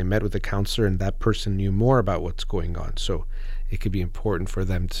 or I guess they met with a counselor, and that person knew more about what's going on. So it could be important for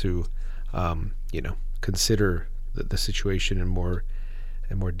them to, consider the situation in more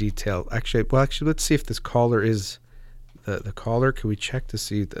detail. Actually, let's see if this caller is the caller. Can we check to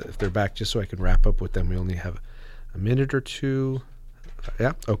see if they're back, just so I can wrap up with them? We only have a minute or two.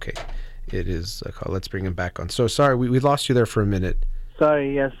 Yeah, okay. It is a call. Let's bring him back on. So sorry, we lost you there for a minute.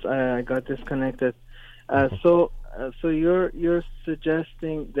 Sorry, yes, I got disconnected. So you're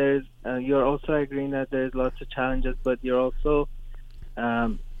suggesting you're also agreeing that there's lots of challenges, but you're also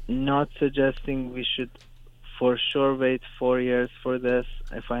not suggesting we should for sure wait 4 years for this,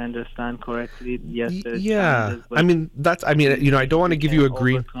 if I understand correctly. Yes, there's challenges, but I don't want to give you a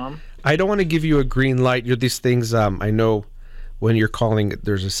green. I don't want to give you a green light. These things. I know when you're calling,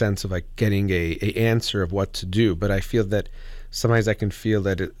 there's a sense of like getting a answer of what to do, but I feel that sometimes I can feel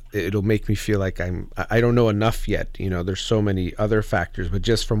that it'll make me feel like I don't know enough yet. There's so many other factors, but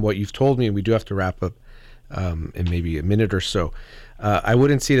just from what you've told me, and we do have to wrap up in maybe a minute or so, I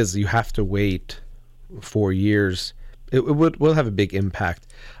wouldn't see it as you have to wait 4 years. It will have a big impact,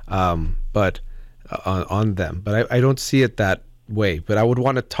 but on them. But I don't see it that way. But I would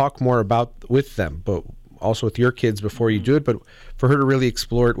want to talk more with them, but also with your kids before you do it. But for her to really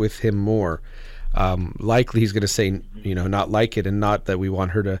explore it with him more. Likely he's going to say, not like it, and not that we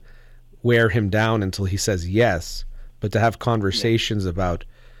want her to wear him down until he says yes, but to have conversations about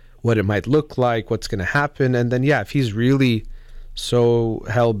what it might look like, what's going to happen. And then, if he's really so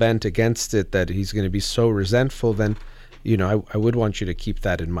hell-bent against it that he's going to be so resentful, then, I would want you to keep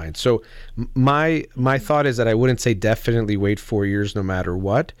that in mind. So my thought is that I wouldn't say definitely wait 4 years no matter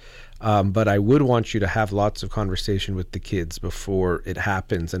what, but I would want you to have lots of conversation with the kids before it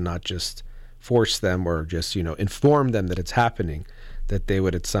happens, and not just force them or just, inform them that it's happening, that they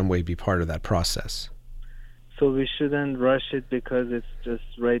would in some way be part of that process. So we shouldn't rush it because it's just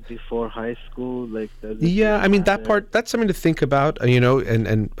right before high school? That part, that's something to think about,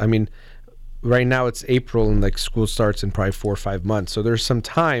 and I mean, right now it's April, and school starts in probably 4 or 5 months. So there's some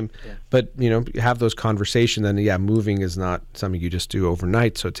time, but, have those conversations, and moving is not something you just do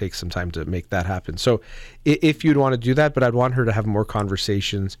overnight. So it takes some time to make that happen. So if you'd want to do that, but I'd want her to have more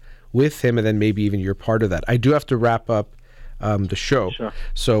conversations with him, and then maybe even you're part of that. I do have to wrap up the show. Sure.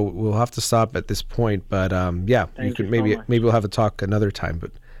 So we'll have to stop at this point. But yeah, Thank you can you so maybe much. we'll have a talk another time.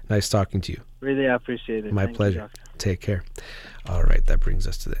 But nice talking to you. Really appreciate it. My Thank pleasure. You, Doctor. Take care. All right, that brings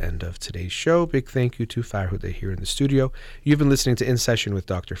us to the end of today's show. Big thank you to Farid Holakouee here in the studio. You've been listening to In Session with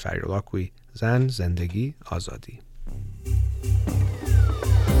Dr. Farid Holakouee. Zan Zendegi Azadi.